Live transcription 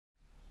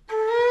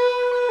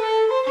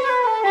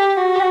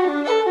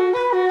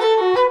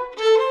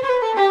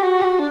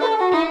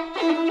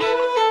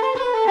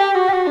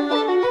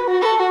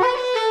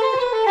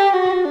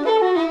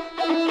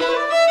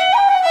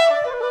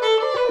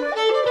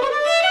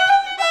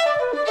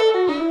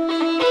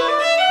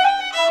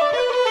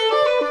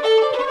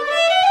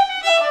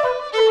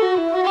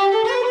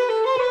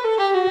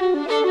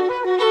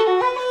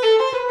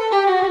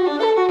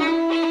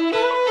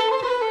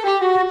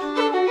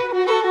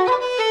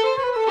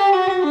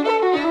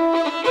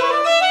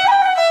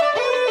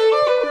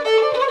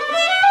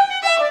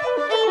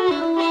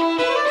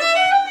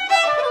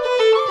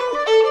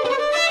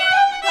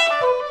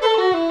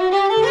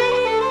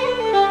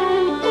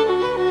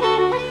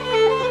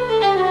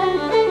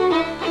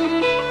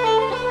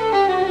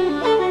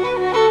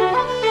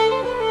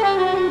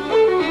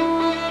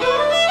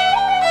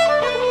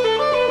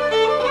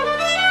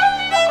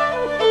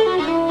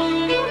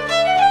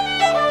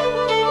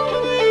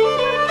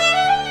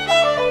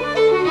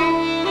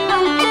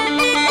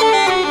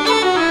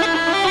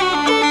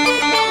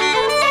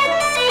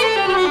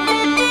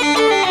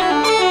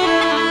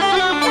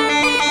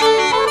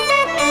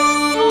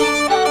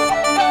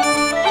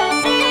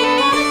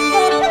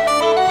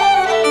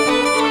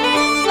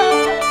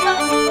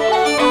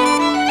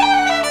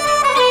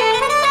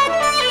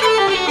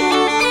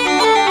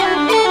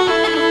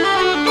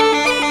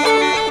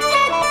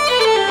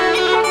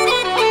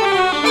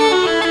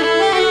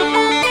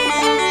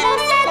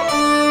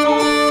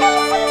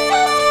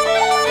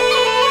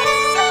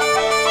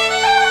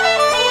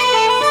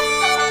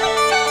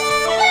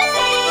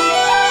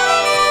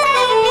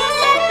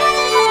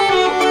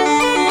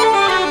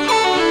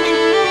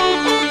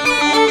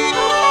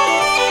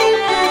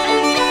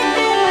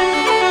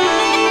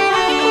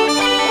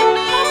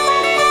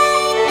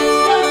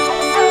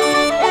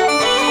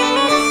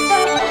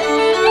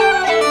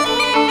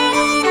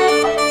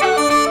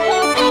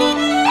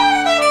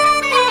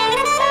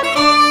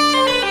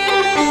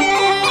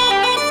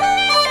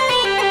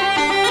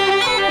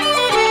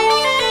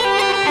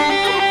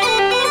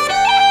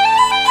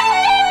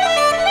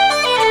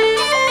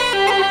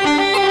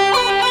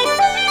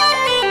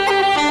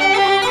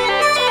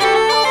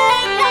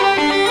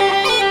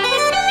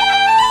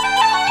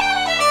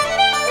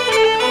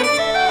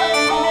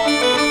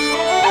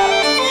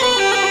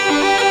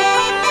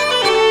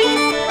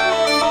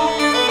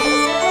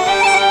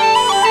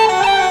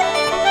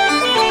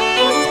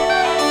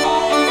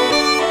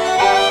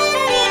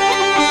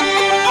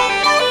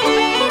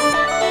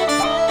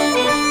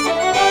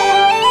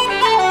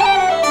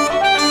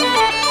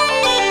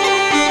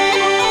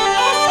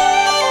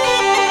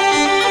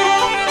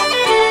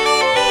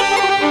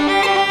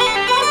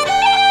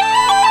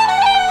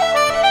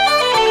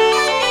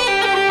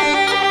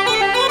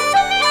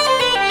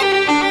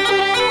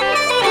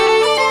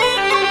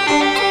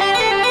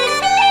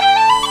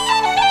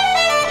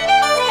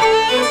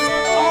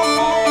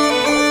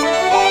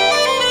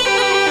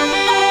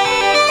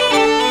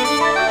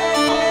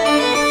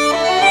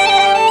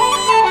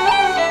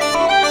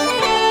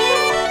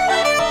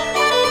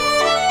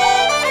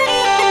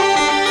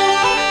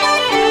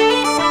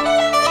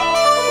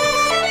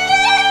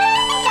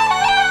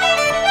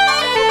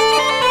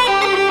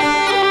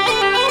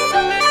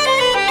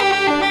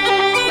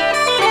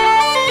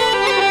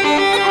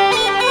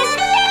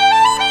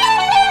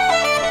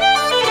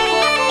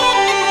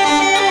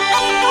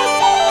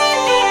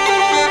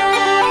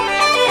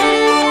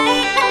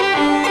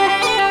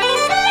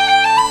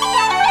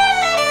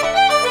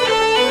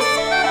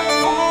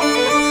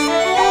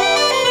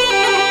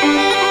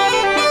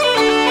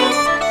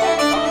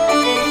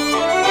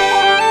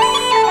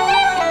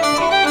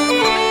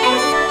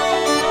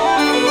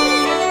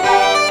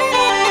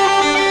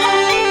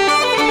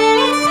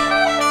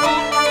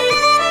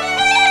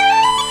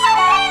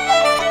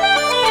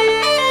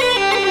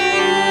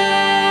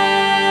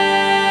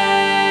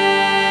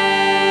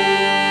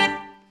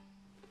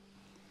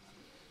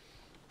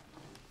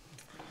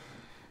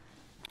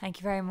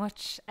you very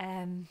much.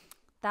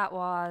 That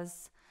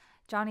was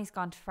Johnny's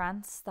Gone to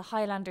France, the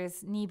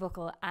Highlanders, Knee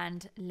Buckle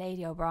and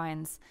Lady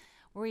O'Brien's.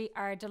 We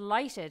are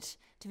delighted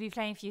to be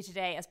playing for you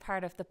today as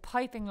part of the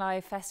Piping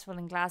Live Festival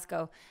in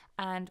Glasgow,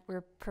 and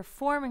we're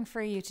performing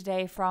for you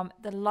today from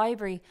the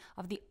Library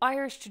of the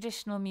Irish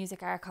Traditional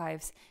Music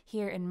Archives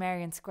here in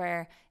Merrion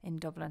Square in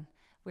Dublin.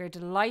 We're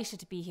delighted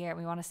to be here, and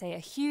we want to say a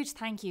huge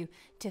thank you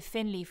to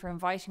Finlay for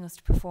inviting us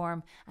to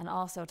perform, and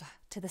also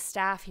to the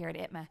staff here at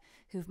ITMA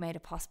who've made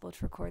it possible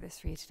to record this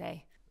for you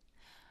today.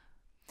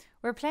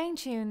 We're playing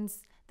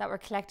tunes that were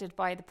collected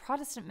by the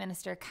Protestant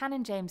minister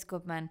Canon James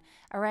Goodman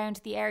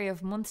around the area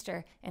of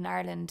Munster in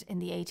Ireland in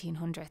the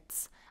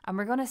 1800s. And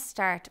we're going to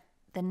start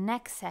the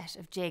next set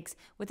of jigs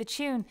with a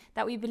tune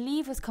that we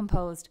believe was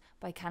composed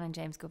by Canon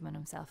James Goodman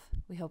himself.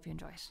 We hope you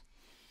enjoy it.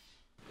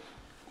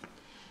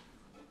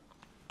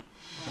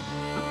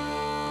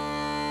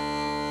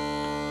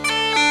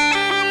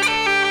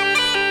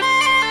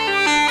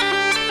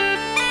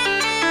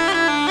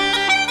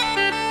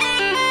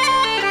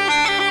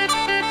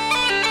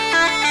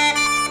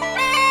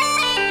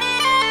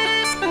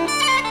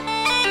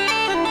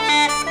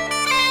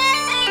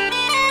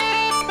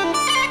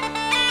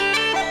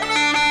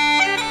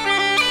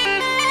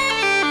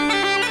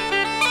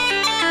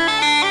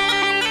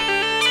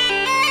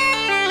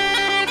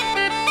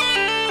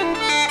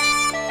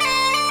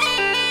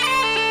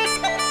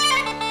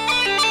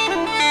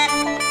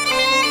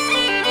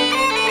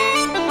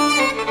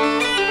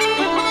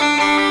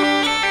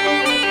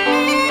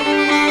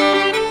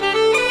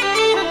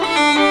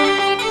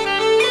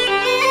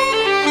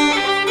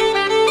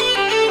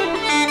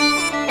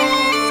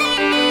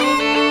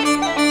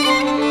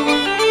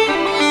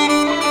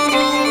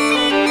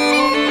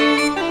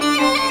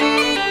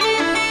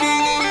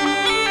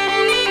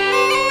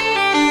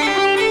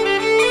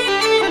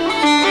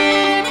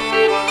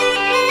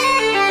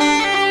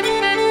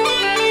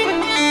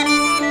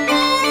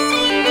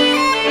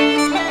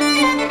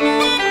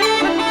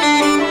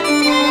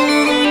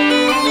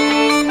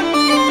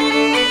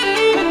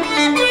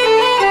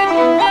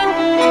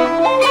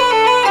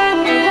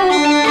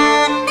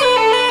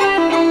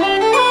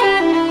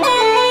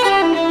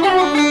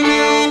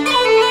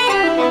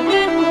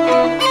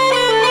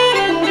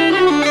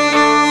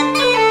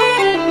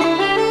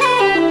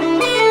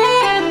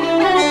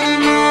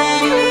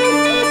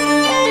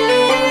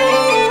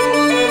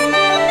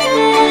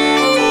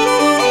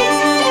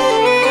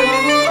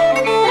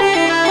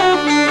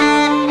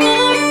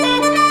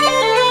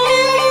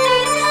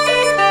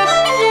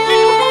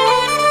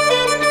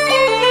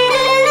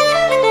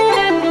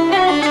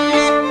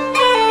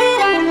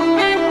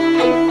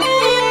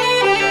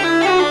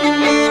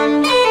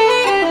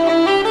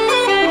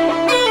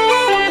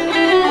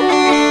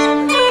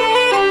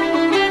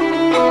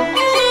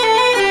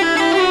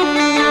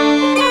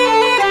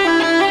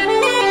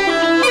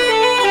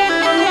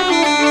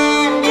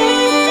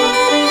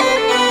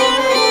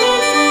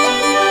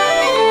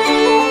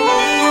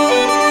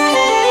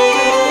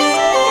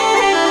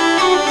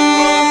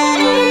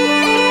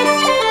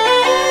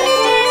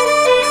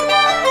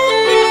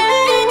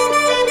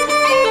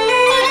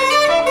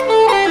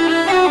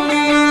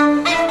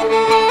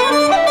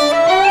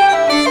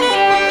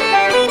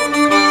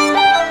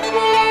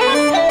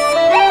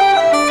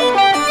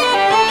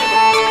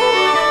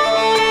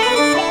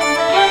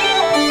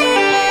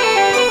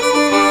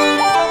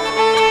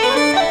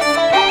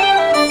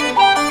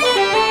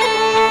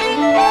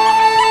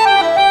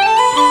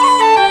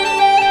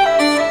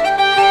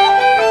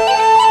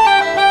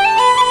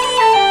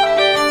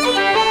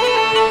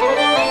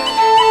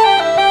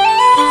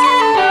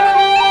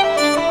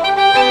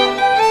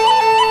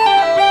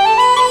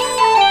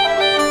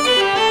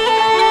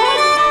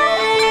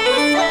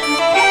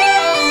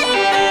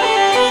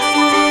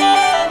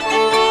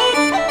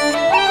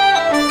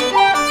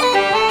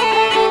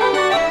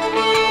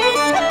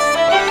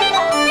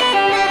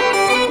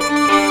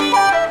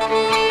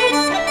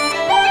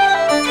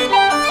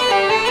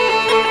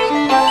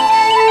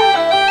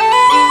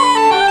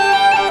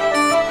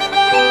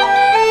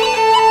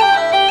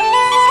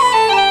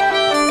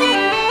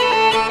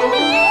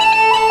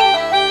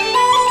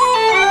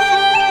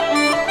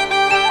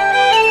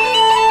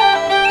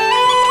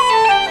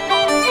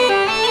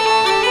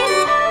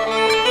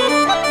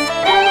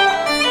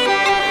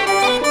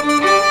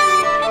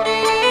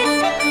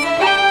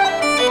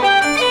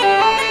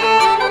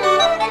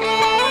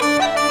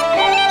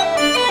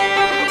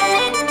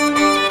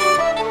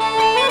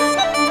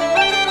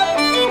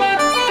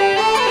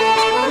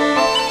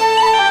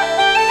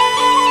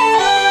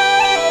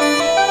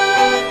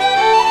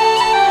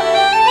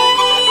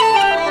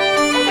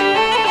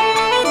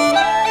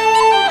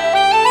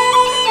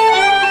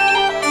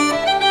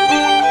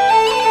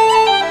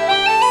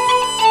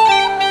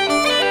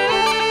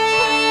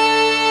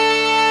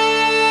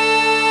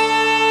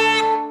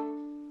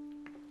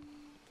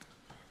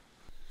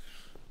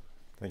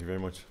 Thank you very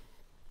much.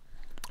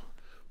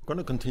 We're going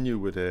to continue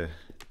with a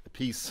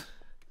piece,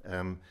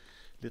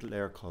 little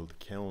air called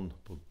Ceann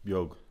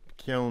Beag.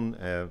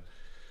 Ceann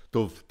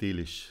Dubh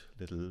Dílis,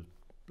 little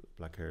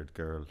black-haired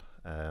girl.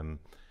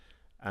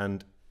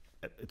 And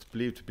it's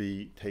believed to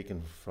be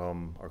taken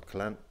from, or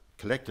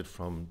collected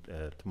from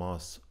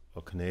Tomás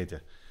Ó Conghaide,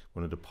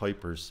 one of the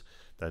pipers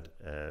that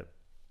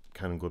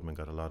Canon Goodman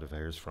got a lot of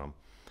airs from.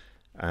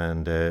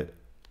 And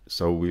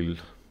so we'll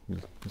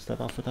start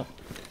off with that.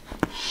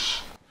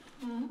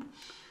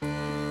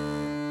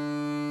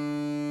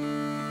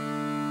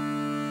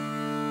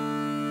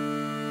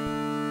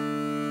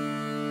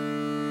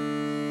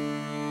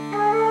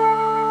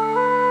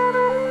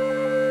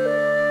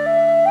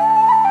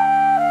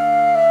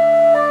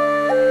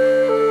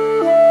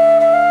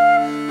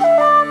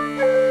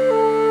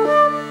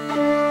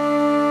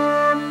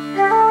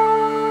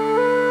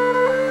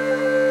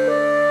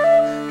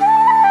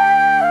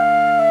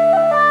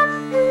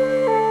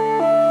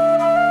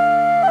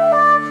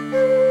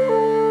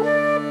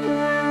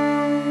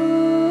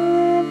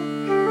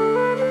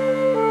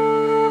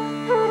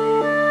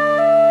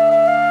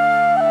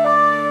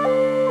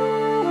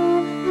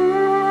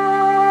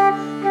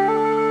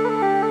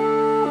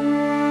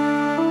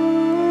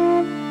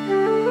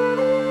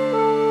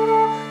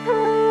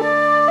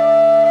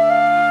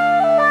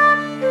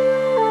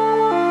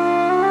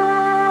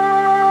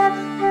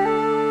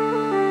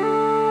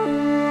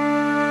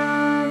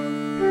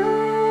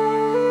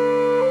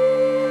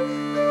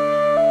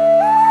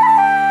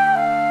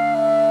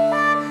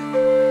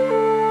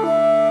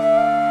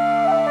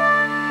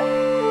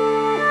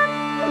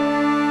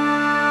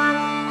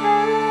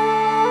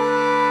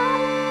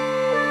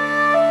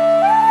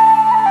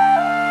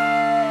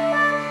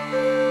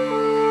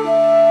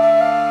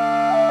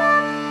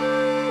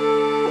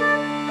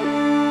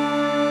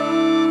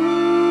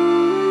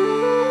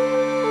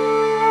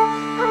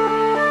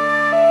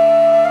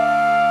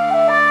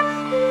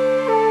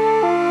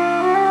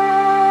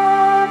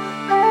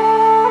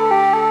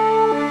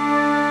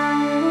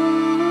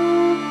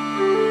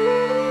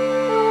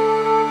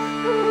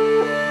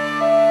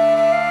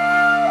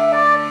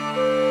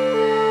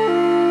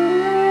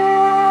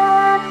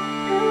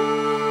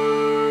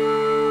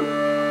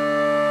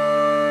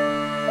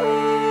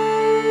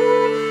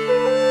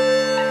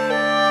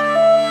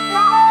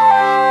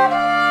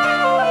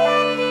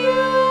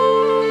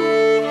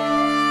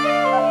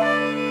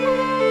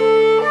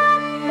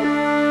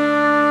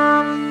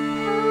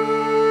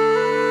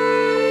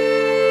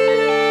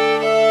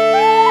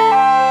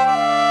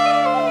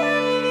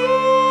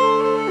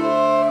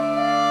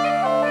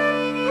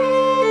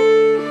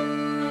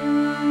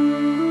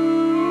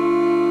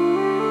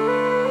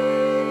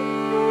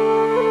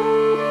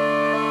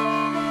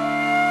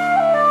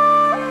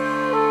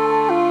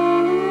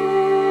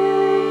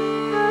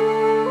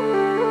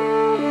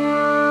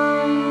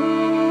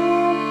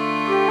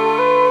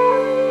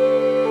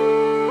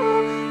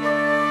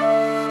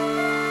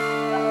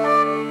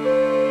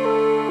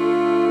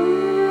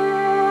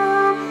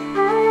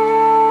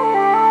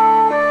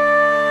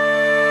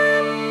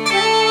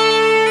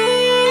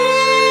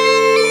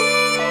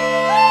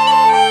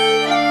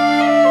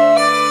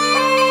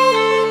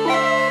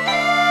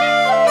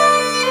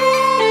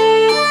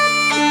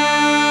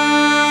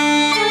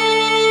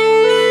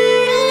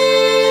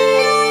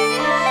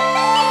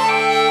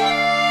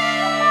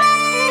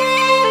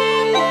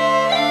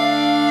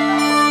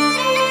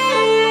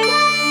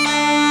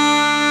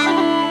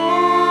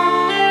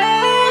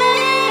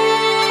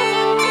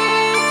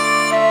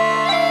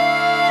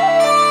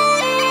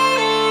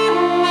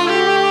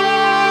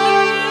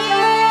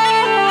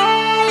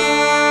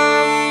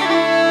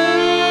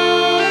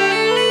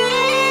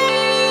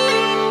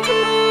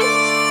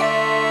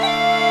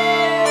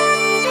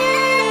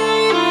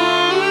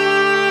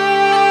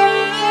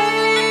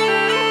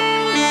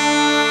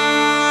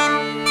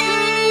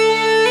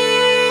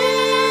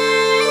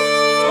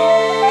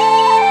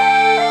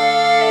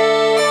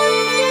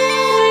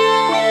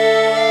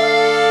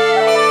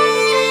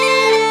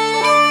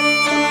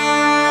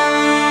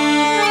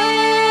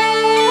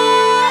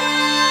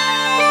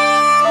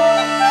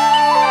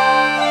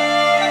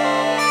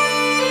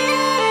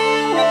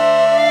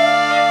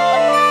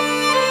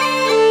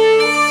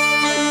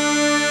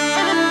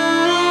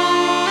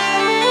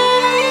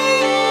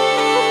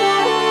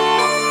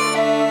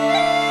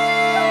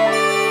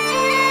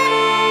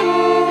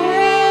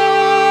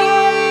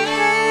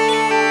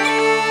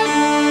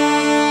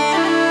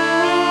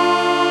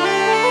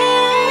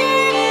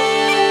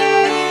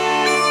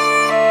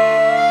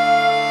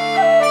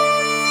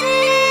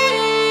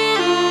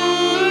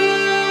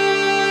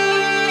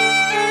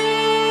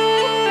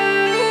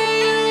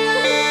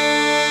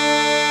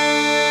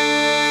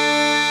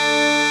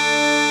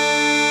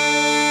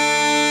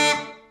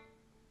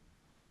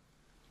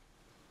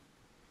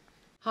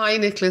 Hi,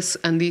 Nicholas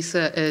and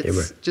Lisa. It's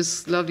Emer.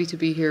 just lovely to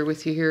be here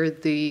with you here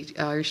at the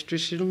Irish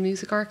Traditional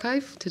Music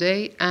Archive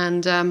today.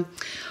 And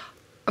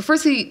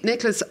firstly,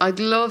 Nicholas, I'd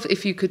love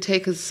if you could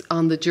take us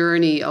on the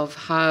journey of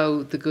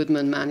how the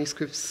Goodman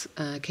manuscripts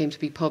came to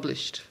be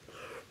published.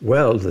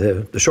 Well,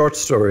 the short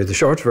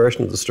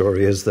version of the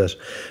story is that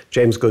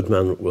James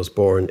Goodman was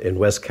born in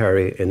West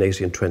Kerry in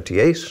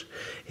 1828.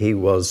 He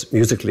was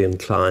musically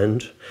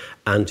inclined,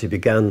 and he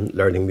began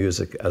learning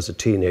music as a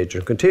teenager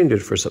and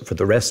continued for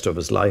the rest of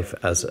his life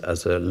as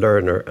a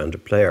learner and a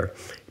player.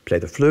 He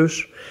played the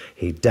flute,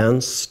 he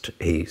danced,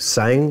 he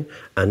sang,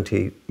 and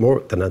he,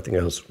 more than anything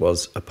else,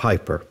 was a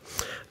piper.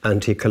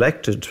 And he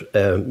collected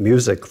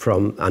music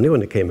from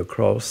anyone he came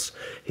across.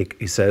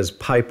 He says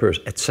pipers,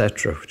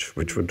 etc.,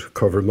 which would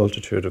cover a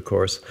multitude, of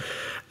course.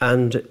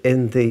 And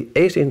in the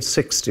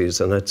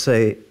 1860s, and I'd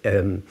say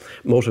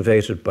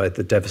motivated by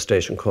the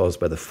devastation caused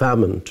by the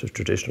famine to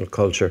traditional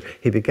culture,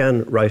 he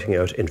began writing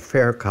out in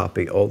fair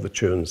copy all the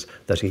tunes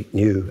that he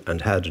knew and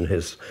had in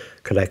his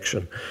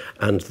collection.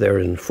 And they're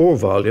in 4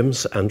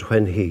 volumes, and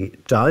when he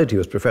died, he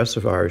was Professor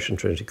of Irish in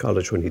Trinity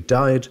College. When he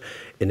died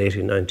in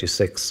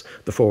 1896,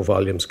 the 4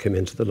 volumes came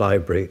into the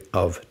library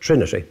of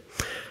Trinity.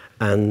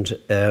 And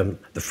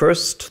the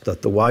first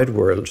that the wide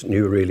world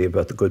knew really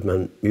about the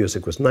Goodman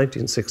music was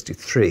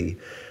 1963,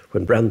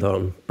 when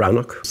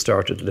Bhriain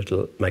started a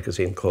little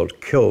magazine called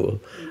Ceol,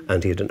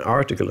 and he had an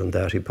article in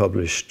that. He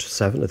published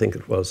 7, I think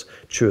it was,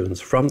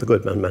 tunes from the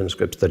Goodman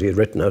manuscripts that he had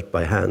written out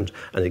by hand,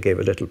 and he gave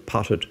a little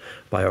potted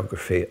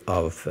biography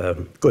of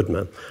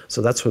Goodman.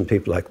 So that's when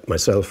people like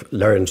myself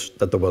learned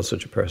that there was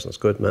such a person as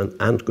Goodman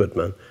and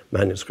Goodman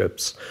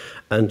manuscripts.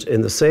 And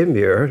in the same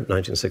year,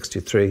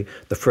 1963,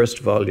 the first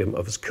volume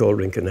of his Ceol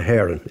Rinkin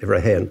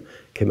Bhriain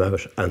came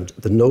out, and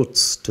the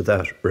notes to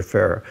that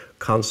refer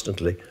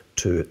constantly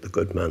to the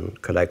Goodman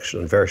collection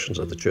and versions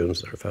of the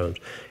tunes that are found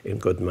in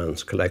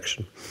Goodman's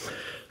collection.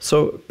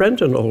 So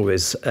Brendan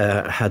always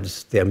had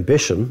the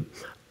ambition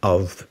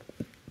of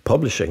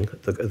publishing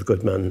the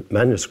Goodman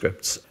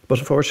manuscripts, but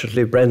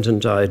unfortunately Brendan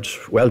died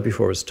well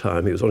before his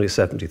time. He was only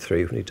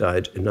 73 when he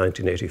died in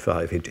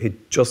 1985.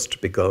 He'd just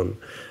begun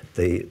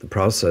the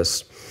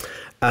process.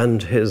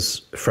 And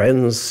his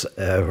friends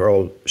were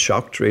all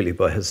shocked really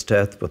by his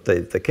death, but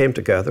they came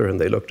together and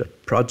they looked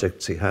at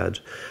projects he had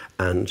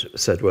and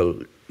said, well,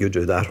 you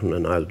do that one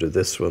and I'll do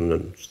this one,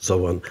 and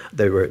so on.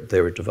 They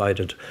were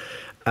divided.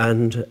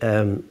 And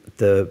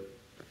the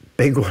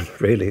big one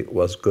really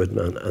was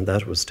Goodman, and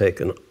that was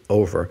taken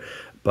over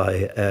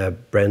by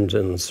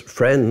Brendan's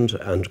friend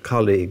and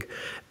colleague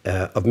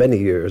of many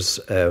years,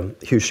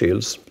 Hugh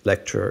Shields,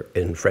 lecturer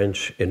in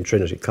French in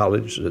Trinity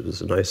College.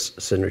 There's a nice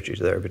synergy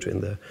there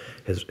between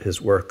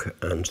his work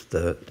and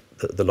the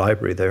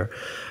library there.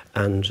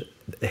 And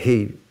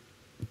he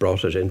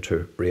brought it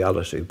into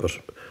reality, but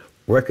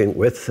working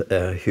with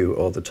Hugh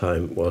all the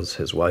time was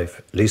his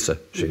wife, Lisa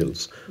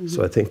Shields. Mm-hmm.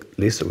 So I think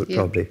Lisa would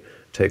probably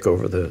take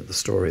over the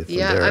story from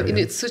there. I mean,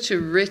 it's such a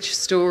rich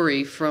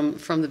story from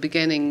the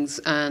beginnings,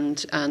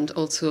 and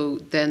also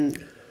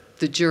then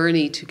the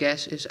journey to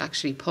get it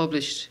actually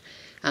published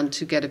and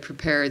to get it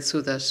prepared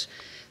so that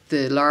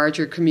the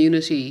larger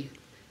community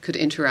could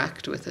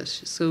interact with it.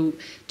 So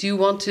do you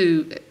want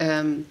to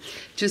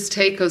just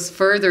take us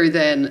further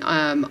then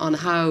on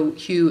how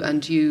Hugh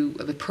and you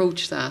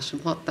approached that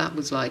and what that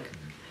was like?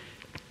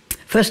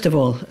 First of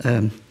all,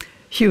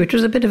 Hugh, it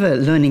was a bit of a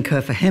learning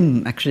curve for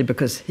him actually,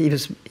 because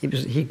his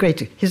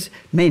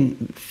main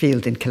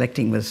field in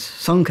collecting was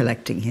song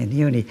collecting, and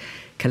he only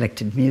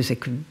collected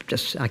music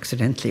just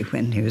accidentally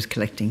when he was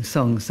collecting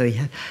songs, so he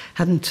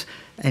hadn't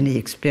any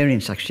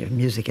experience actually of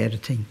music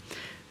editing.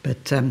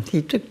 But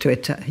he took to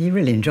it. He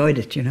really enjoyed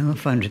it,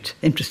 found it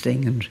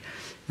interesting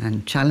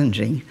and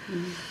challenging.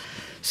 Mm.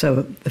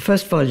 So the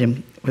first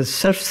volume was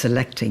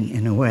self-selecting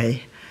in a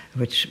way,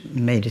 which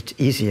made it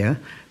easier,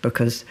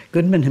 because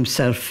Goodman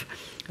himself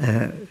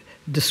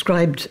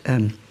described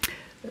a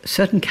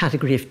certain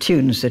category of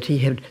tunes that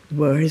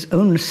were his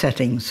own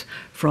settings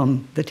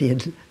that he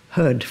had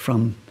heard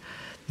from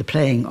the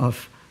playing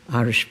of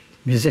Irish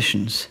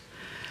musicians.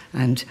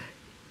 And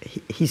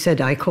he said,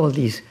 I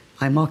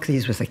mark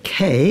these with a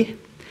K,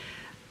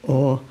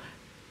 or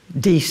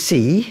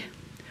DC,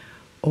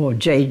 or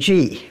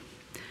JG.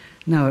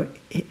 Now,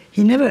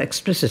 he never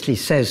explicitly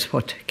says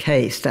what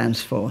K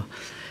stands for.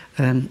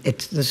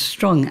 There's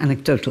strong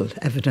anecdotal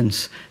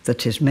evidence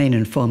that his main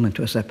informant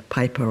was a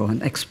piper or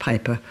an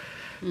ex-piper,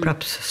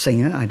 perhaps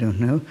singer, I don't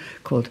know,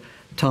 called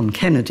Tom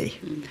Kennedy,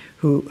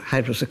 who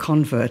was a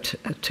convert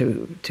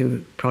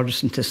to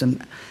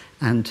Protestantism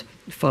and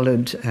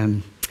followed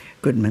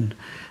Goodman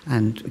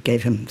and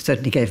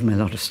certainly gave him a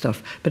lot of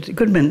stuff. But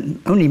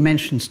Goodman only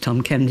mentions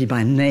Tom Kennedy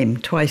by name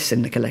twice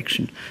in the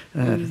collection,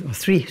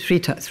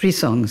 three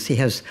songs. He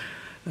has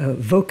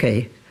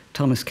Voce,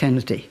 Thomas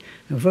Kennedy.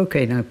 Now,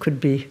 Voce now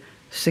could be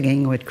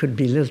singing or it could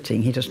be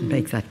lilting. He doesn't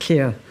make that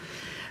clear.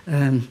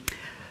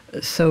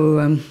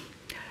 So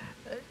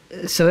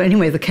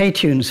anyway, the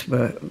K-tunes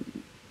there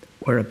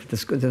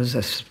was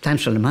a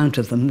substantial amount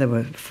of them. There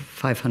were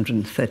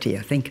 530,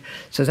 I think.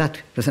 So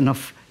that was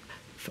enough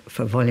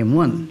for volume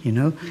 1,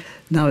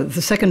 Now,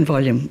 the second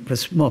volume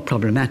was more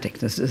problematic.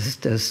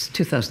 There's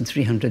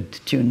 2,300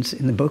 tunes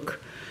in the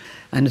book.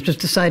 And it was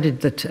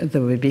decided that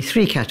there would be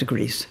 3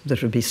 categories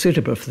that would be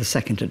suitable for the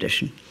second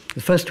edition.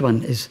 The first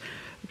one is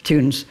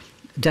tunes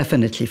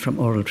definitely from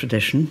oral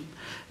tradition,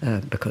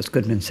 because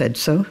Goodman said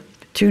so.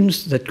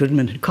 Tunes that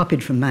Goodman had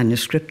copied from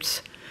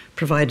manuscripts,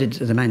 provided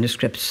the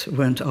manuscripts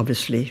weren't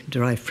obviously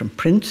derived from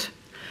print.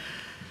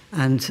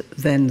 And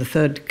then the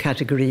third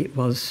category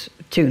was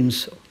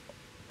tunes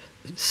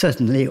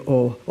certainly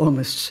or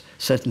almost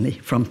certainly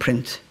from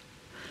print.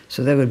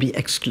 So they would be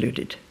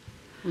excluded.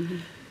 Mm-hmm.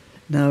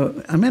 Now,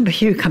 I remember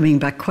Hugh coming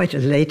back quite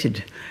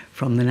elated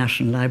from the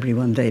National Library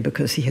one day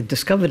because he had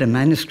discovered a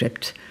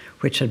manuscript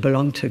which had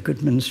belonged to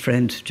Goodman's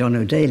friend John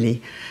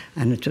O'Daly,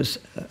 and it was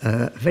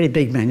a very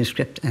big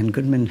manuscript, and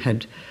Goodman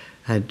had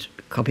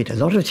copied a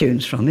lot of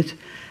tunes from it,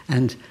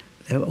 and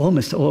they were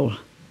almost all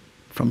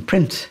from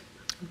print,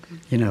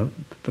 you know,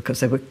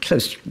 because they were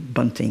close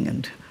bunting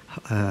and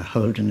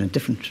Holden and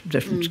different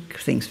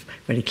things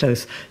very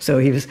close. So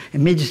he was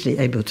immediately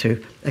able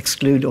to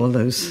exclude all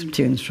those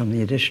tunes from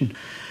the edition.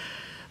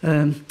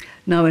 Now,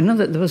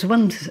 there was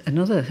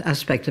another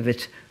aspect of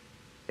it.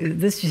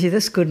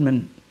 This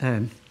Goodman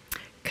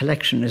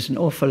collection is an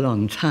awful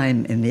long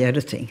time in the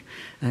editing,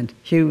 and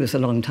Hugh was a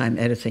long time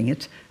editing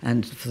it,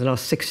 and for the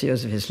last 6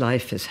 years of his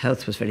life his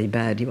health was very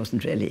bad. He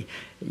wasn't really,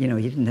 you know,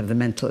 he didn't have the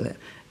mental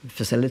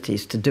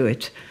facilities to do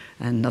it,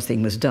 and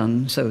nothing was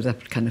done, so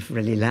that kind of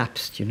really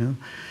lapsed, you know.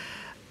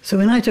 So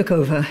when I took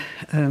over,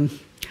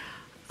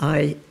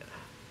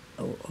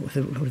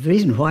 the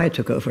reason why I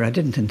took over, I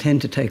didn't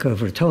intend to take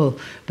over at all,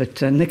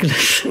 but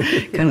Nicholas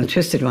kind of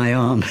twisted my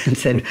arm and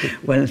said,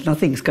 well,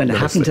 nothing's going to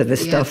happen to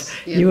this stuff.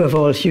 Yeah. You have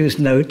all Hugh's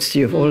notes,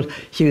 you have all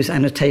Hugh's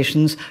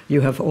annotations, you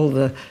have all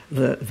the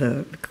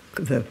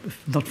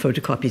not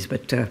photocopies,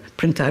 but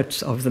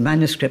printouts of the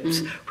manuscripts,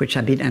 which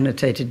had been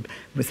annotated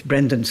with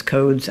Brendan's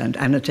codes and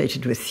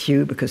annotated with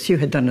Hugh, because Hugh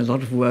had done a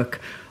lot of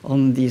work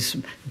on these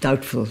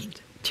doubtful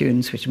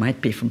tunes, which might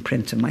be from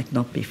print and might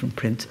not be from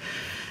print.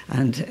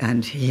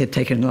 And he had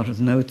taken a lot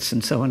of notes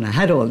and so on. I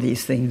had all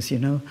these things, you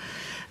know,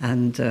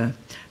 and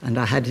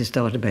I had his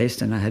database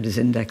and I had his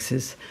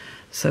indexes.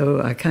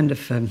 So I kind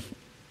of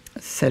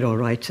said, all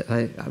right,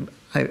 I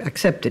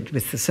accepted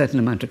with a certain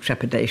amount of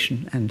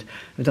trepidation, and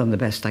I've done the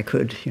best I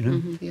could, you know.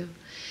 Mm-hmm,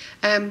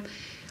 yeah.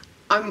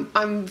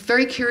 I'm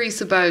very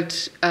curious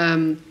about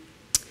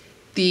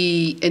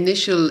the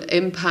initial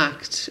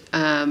impact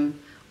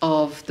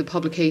of the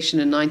publication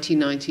in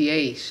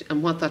 1998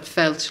 and what that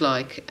felt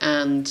like,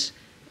 and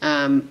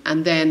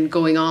then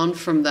going on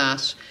from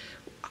that,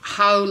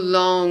 how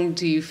long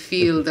do you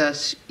feel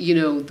that, you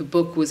know, the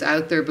book was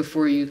out there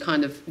before you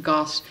kind of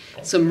got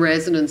some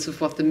resonance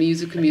of what the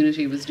music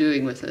community was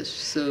doing with it?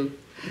 So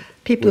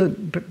people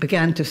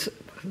began to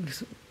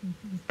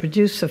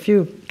produce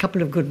a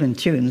couple of Goodman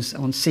tunes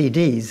on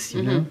CDs,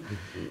 you know.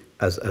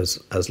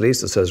 As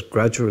Lisa says,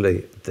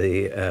 gradually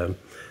the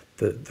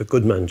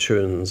Goodman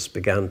tunes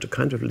began to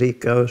kind of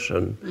leak out,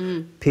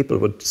 and people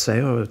would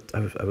say, "Oh,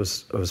 I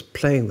was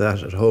playing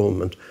that at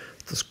home, and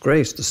it's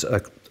great."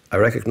 I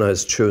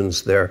recognised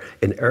tunes there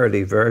in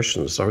early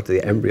versions, sort of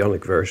the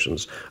embryonic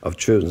versions of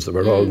tunes that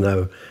we're all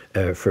now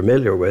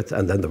familiar with,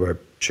 and then there were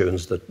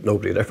tunes that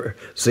nobody had ever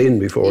seen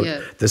before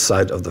this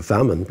side of the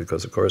famine,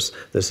 because of course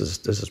this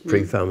is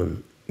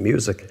pre-famine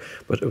music.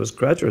 But it was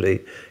gradually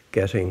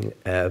getting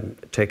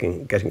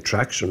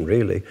traction,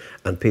 really,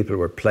 and people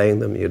were playing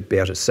them. You'd be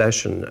at a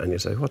session and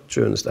you'd say, "What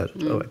tune is that?"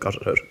 "Oh, I got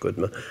it out of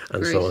Goodman,"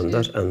 and so on.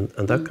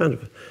 And that kind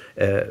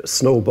of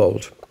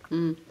snowballed.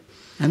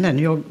 And then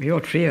your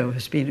trio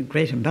has been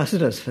great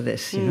ambassadors for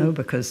this, you know,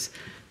 because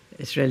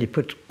it's really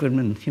put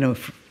Goodman, you know,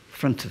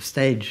 front of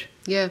stage.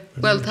 Yeah,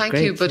 well, thank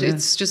you, but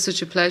it's just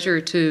such a pleasure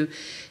to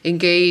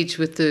engage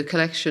with the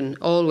collection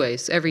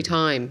always, every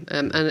time.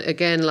 And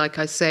again, like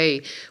I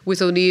say,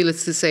 with O'Neill,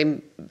 it's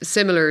the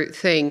similar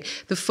thing.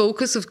 The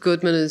focus of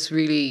Goodman is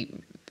really,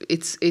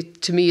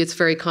 to me, it's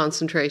very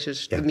concentrated,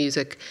 the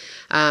music.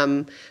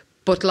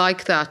 But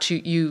like that,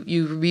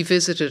 you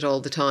revisit it all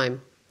the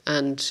time.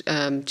 And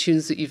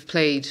tunes that you've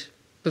played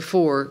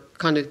before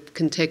kind of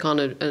can take on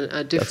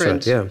a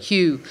different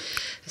hue.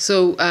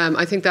 So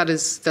I think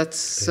that's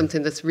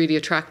something that's really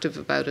attractive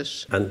about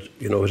it. And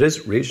you know, it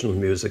is regional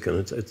music,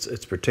 and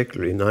it's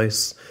particularly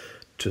nice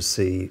to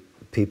see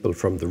people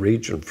from the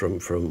region,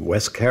 from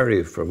West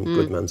Kerry, from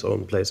Goodman's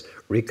own place,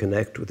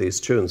 reconnect with these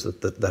tunes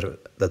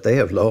that they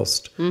have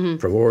lost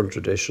from oral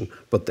tradition,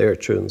 but they're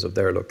tunes of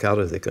their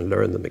locality. They can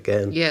learn them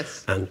again,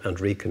 and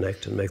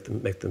reconnect and make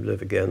them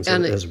live again. So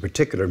it has a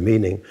particular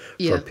meaning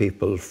for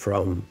people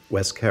from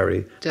West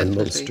Kerry and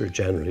Munster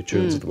generally,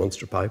 tunes of the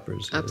Munster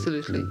Pipers.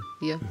 Absolutely,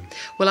 yeah.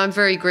 Well, I'm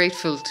very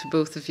grateful to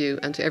both of you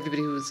and to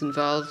everybody who was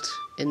involved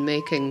in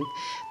making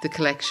the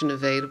collection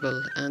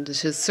available, and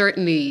it has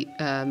certainly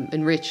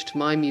enriched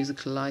my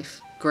musical life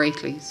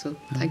greatly. So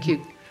thank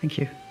you. Thank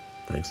you.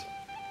 Thanks.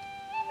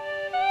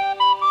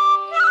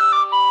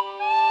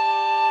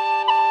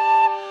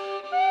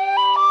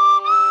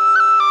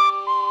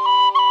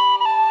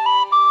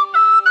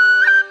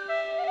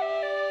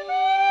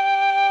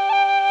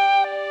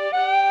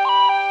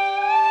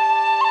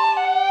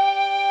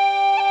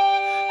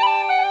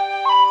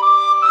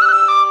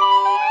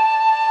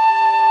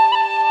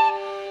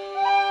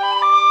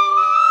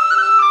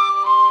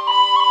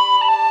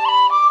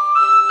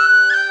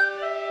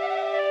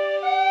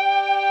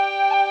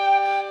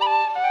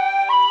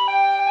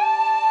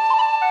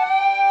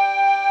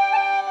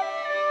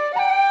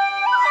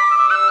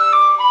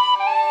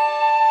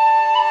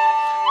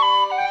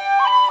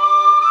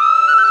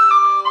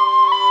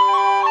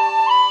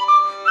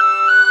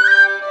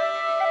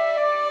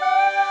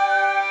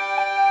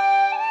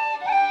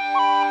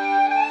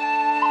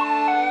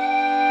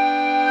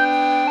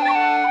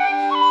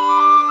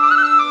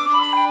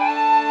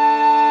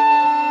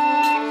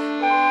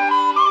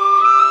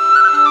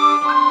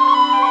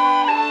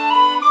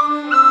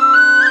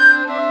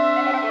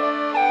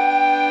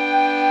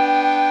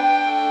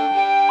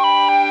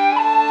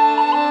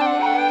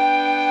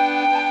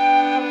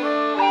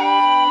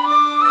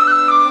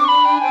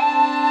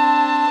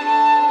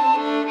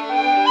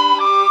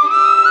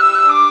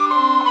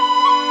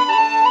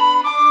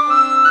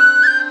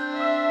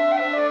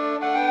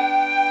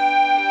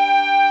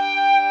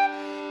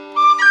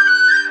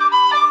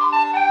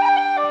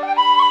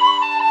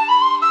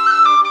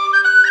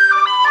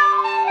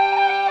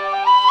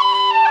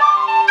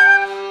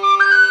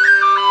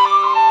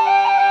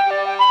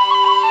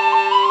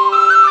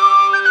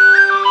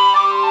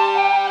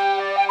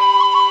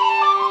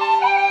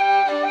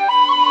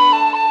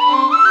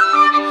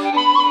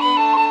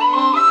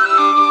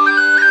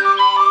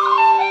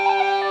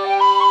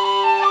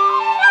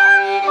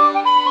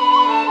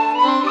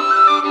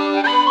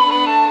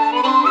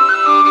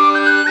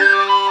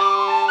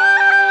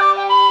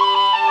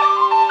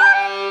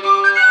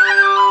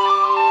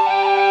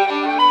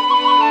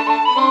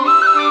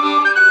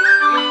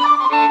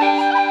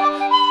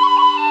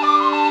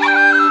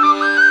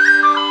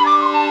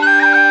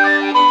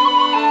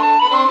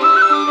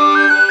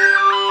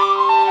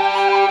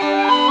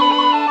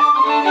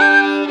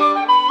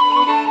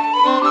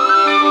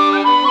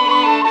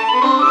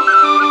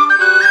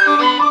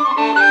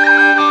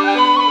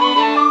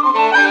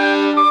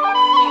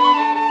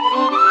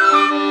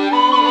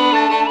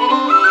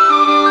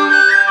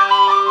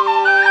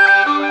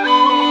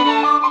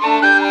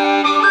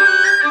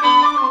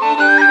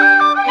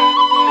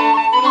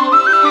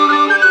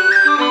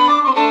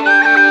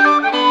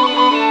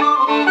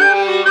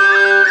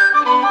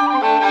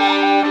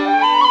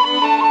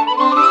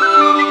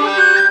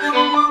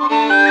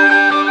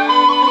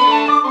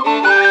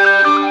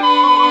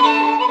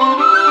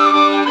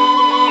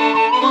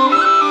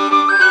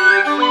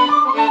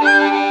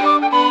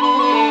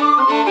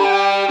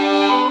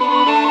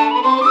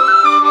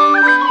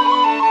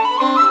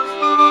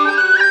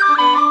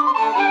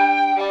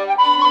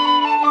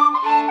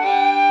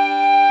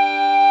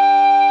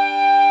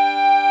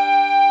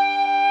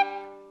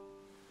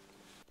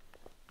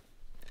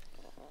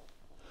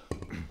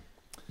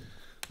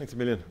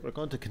 Thanks a million. We're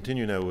going to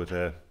continue now with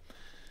a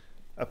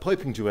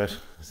piping duet,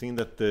 seeing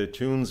that the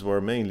tunes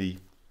were mainly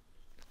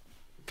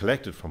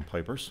collected from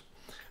pipers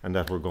and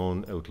that we're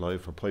going out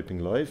live for piping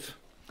live.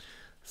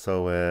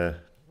 So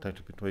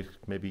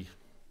maybe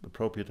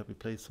appropriate that we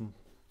play some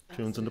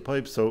tunes on the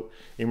pipe. So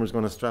Emer's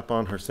going to strap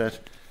on her set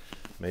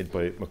made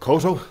by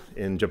Makoto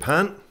in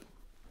Japan,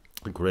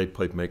 a great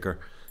pipe maker,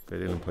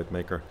 great Alien pipe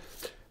maker.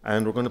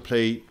 And we're going to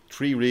play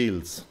 3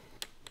 reels.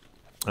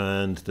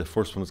 And the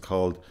first one is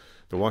called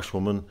The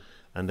Washwoman.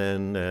 And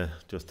then,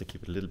 just to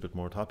keep it a little bit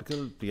more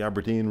topical, the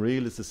Aberdeen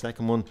reel is the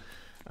second one.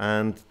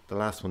 And the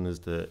last one is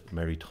the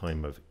Merry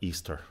Time of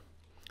Easter.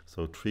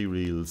 So 3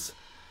 reels.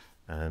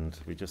 And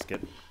we just get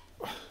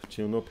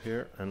tune up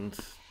here and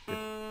get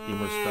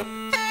Emer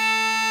strapped.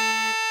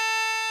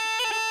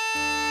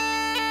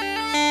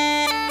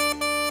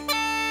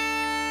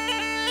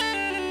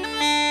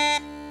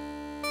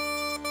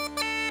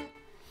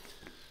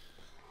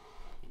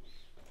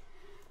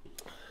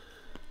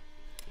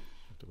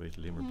 Wait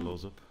till Emer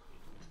blows up.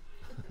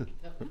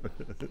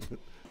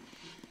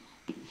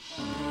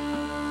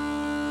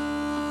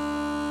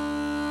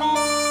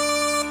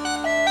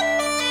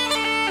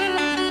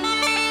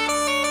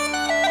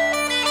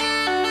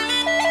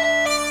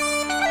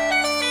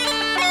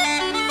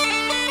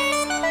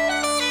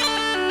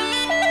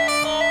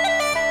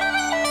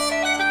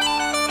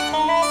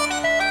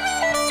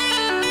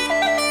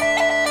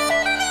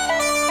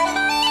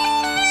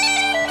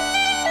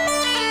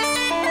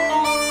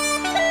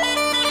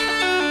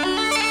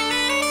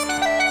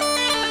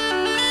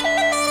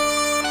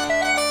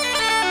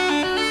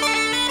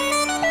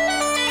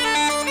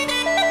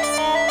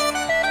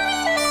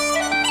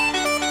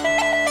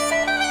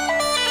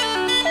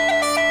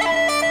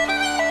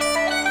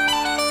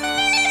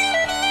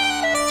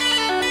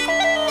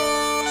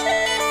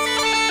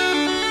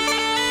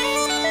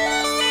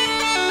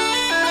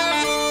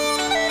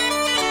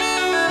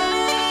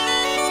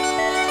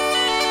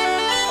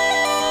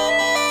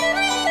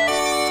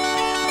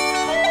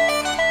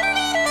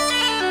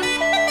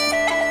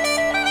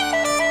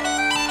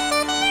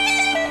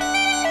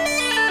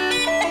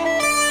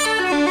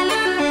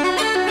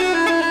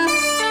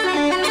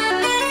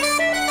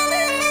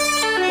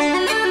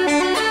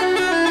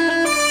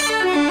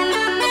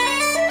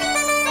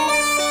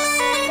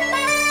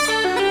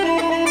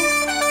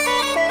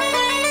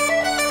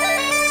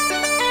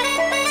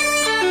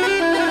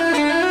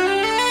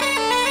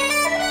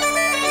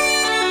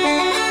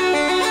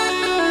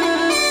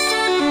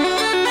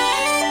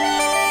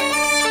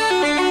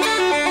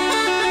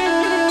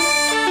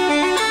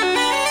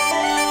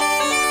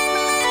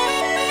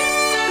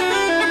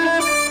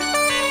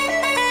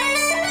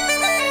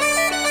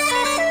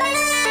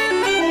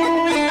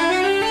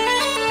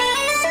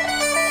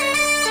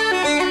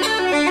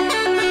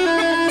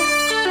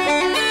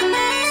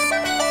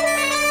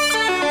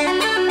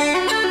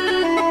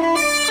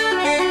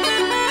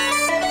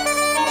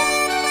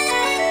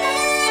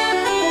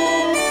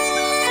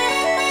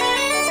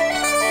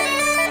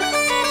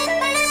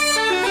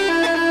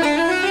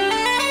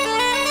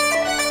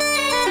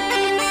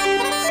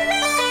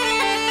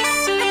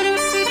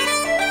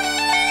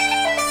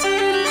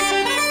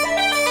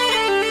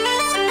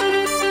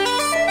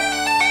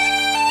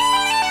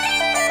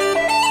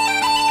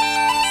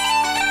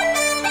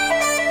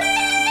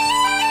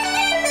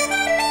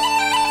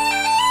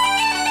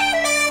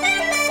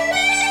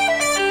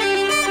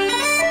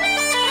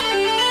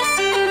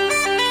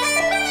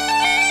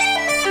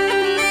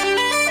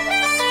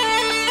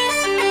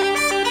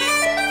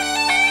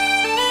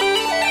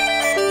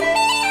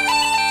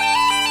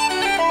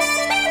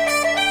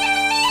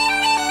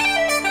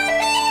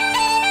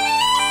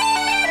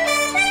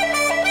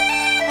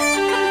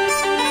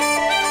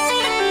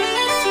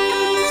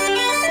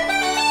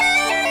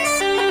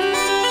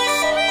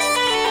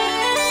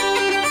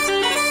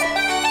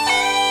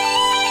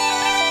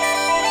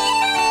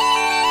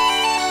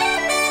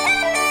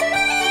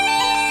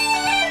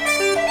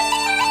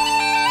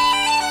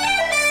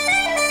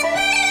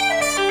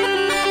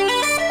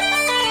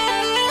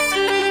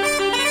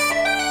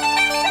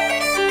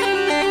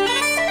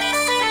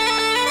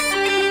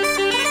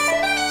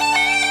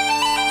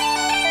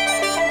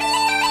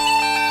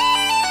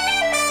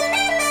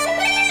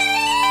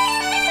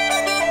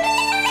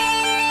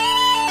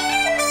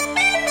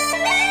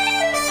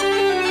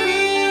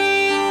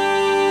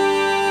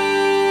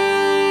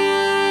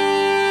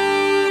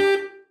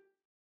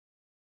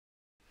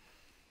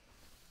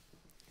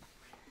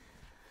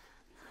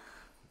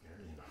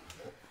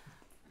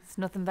 It's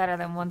nothing better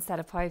than one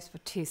set of pipes,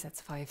 but 2 sets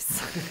of pipes.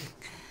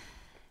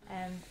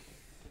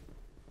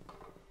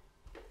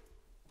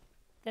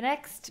 The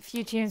next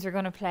few tunes we're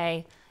going to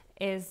play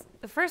is,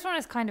 the first one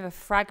is kind of a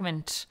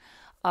fragment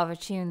of a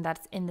tune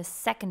that's in the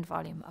second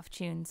volume of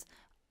tunes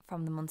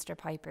from the Munster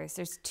Pipers.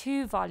 There's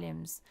 2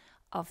 volumes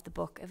of the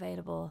book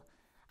available,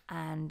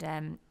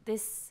 and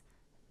this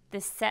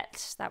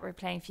set that we're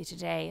playing for you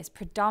today is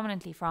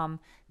predominantly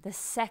from the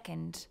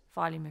second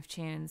volume of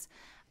tunes.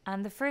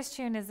 And the first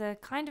tune is a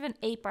kind of an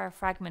 8-bar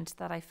fragment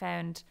that I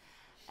found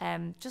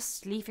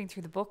just leafing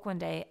through the book one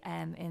day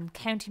in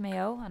County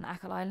Mayo on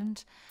Achill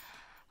Island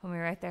when we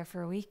were out there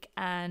for a week,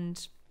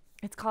 and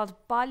it's called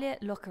Baile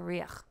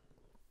Luchariach.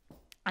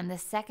 And the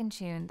second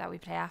tune that we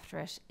play after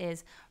it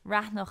is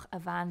Rathnach a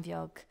Van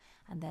Viog,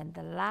 and then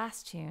the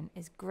last tune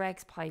is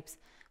Greg's Pipes,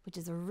 which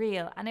is a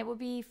reel, and it would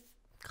be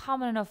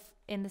common enough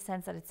in the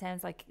sense that it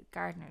sounds like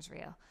Gardner's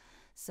reel.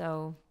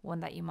 So one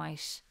that you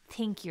might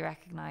think you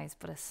recognise,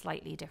 but a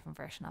slightly different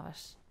version of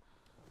it.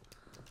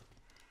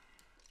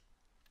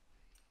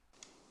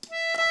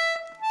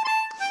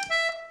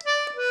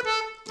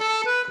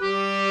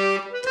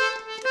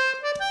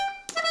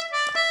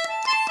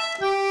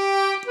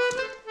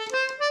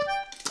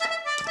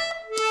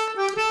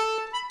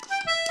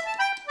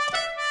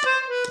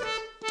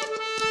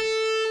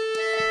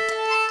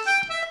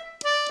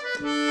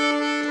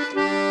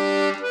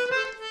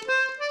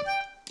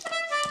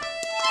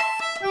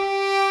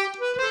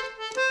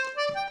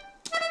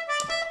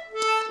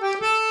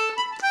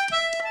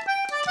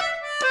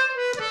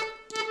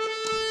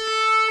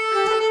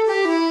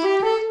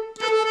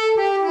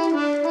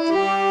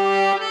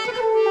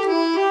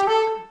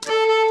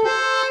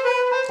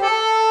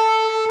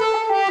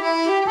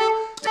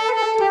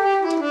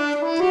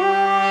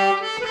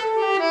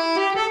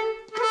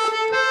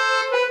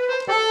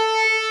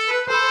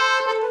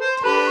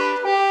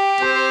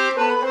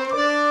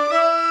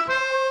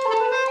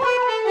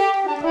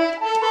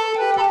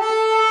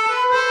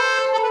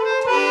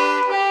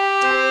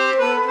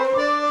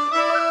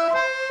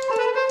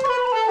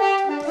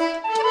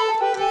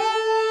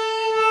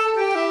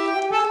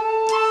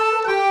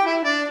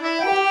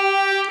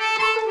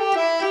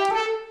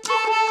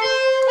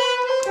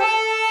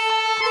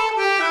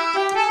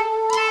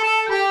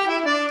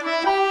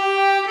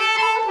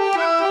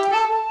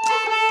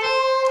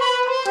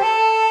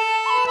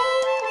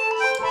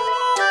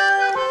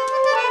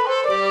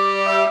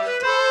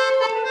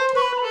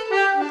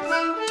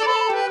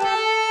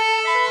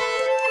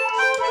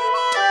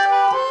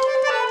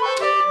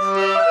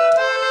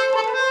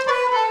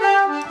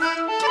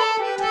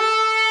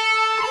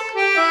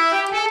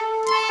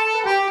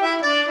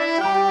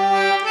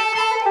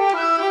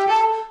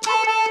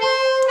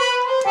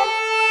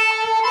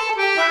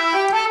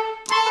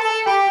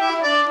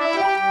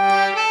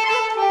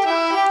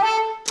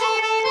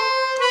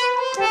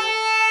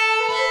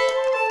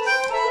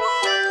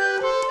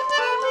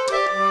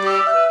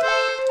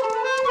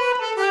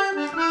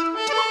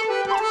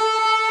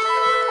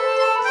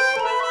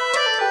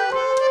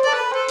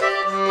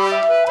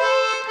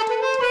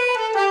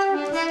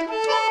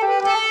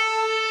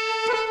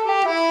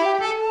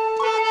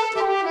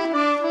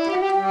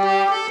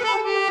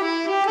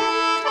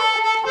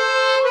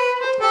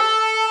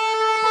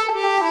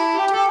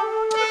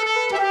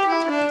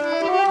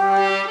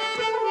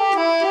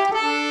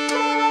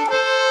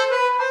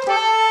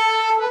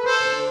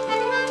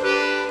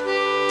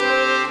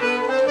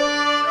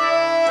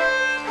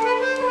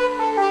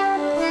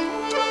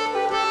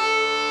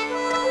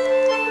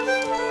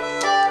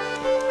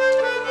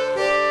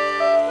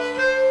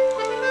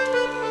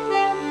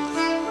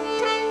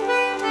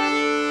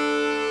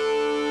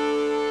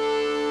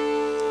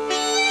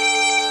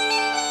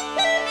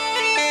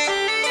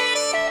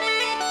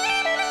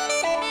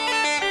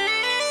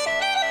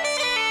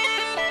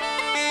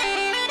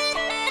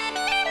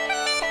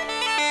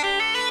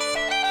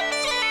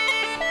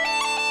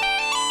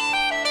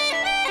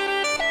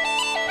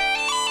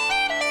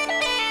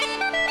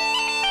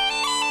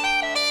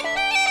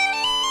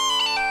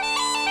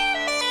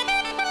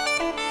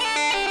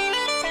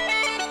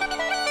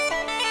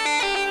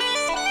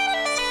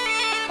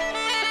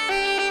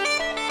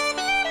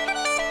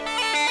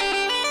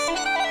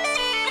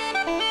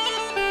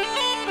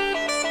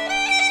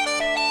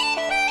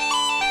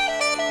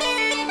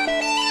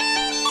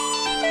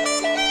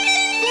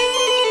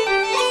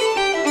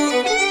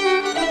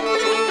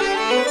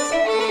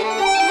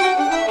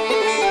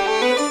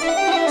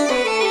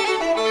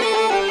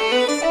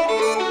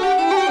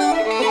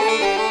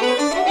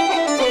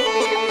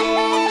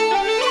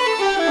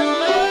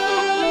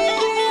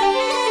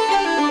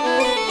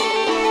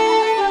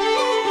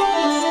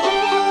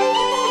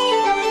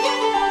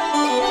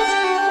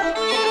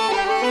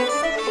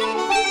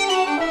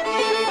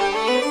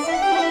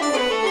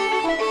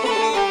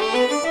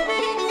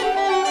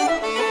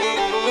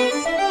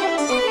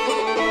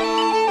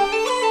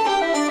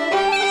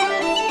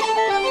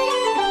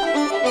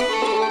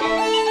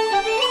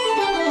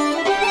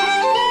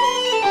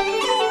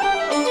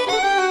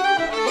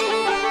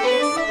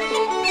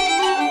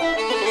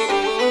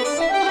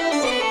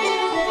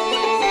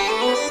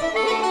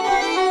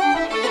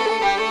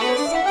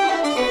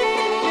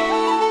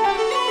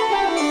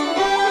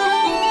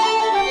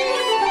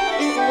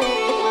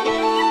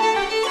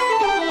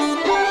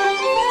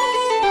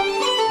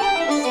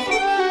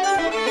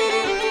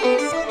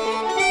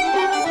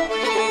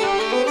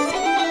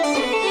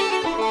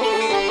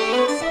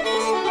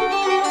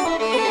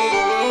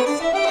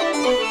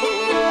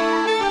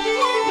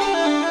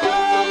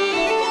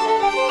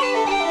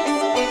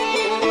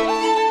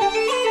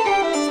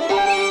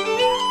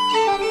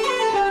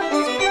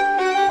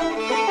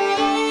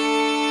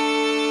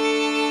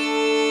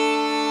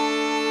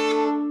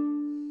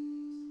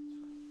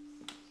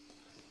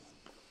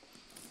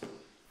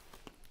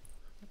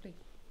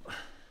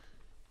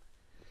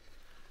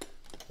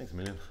 Thanks a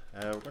million.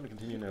 We're going to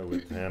continue now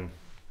with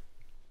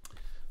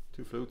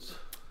two flutes.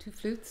 Two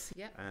flutes,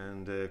 yeah.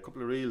 And a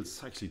couple of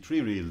reels, actually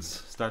 3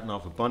 reels, starting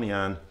off with Bonnie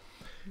Ann,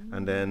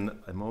 and then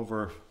I'm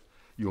over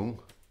young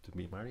to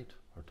be married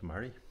or to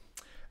marry,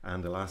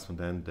 and the last one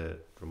then the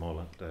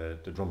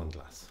drum and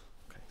glass.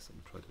 Okay, so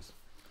we'll try this.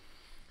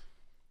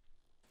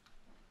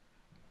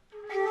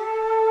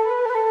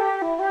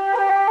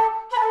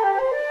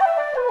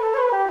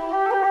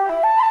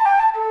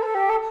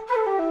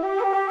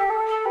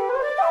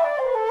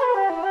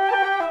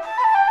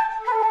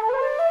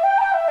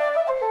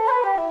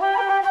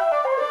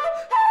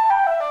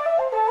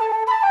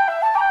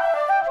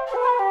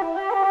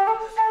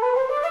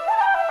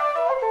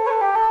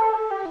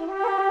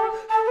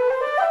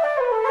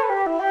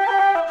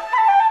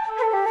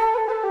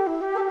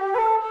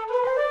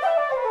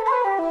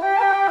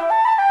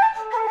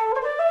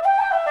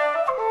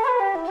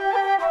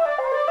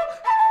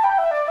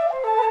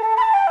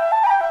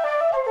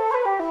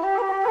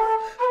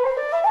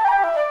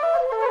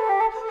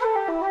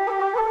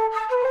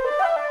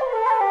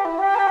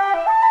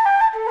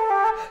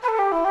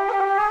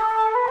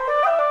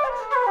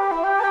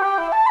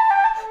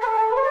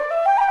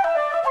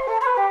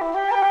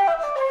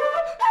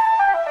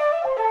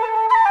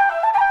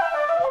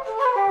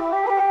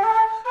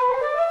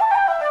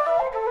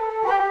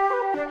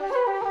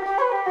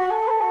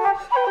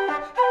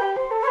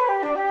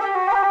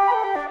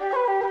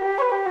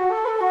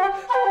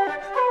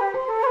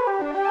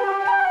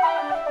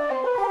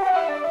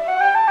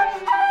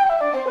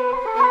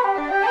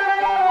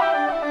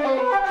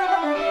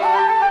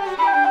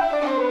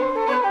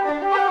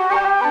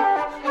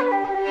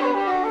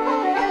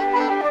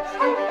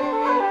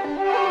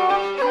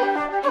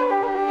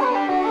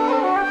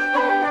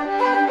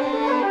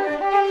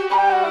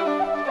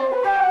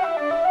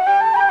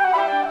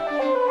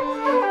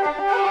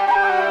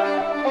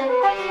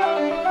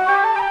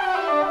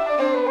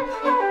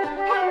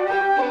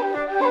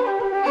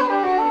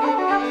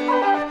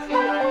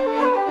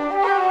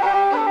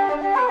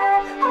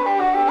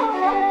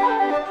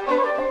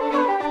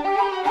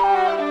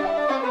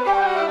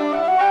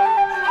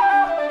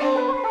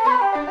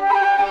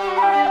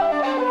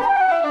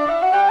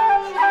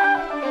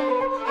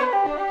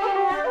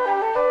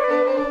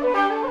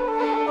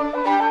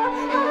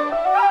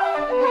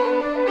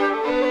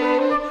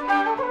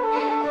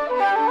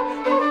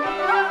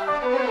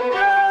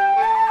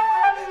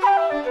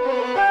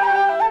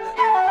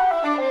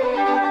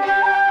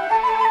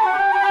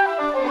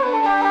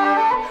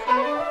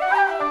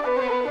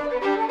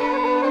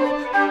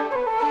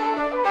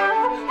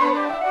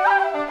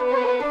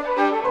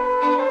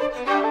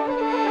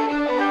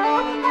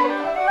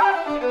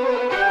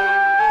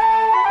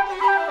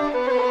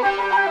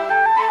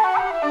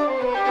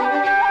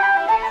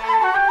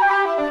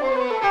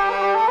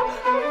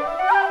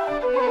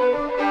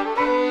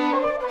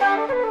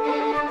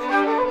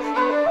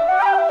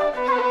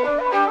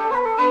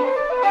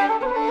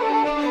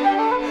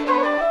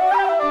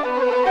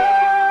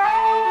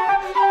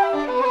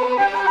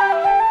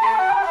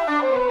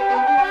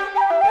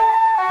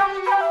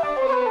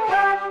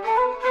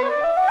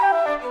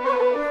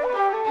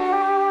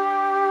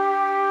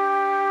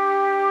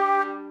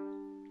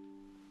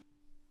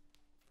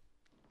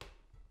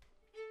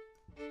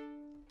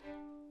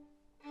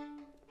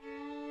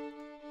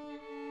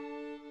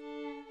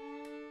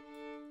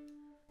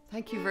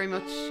 Thank you very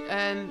much.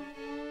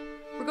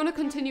 We're going to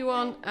continue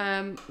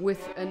on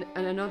with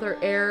another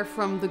air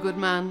from the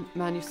Goodman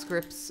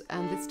manuscripts,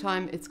 and this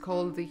time it's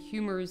called The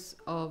Humours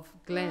of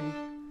Glen.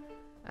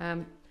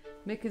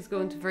 Mick is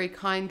going to very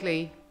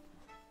kindly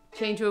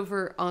change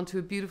over onto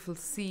a beautiful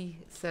C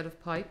set of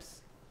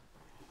pipes,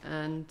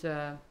 and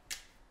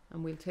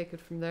we'll take it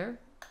from there.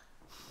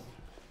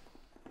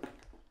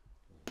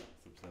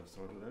 Let's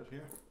sort it out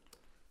here.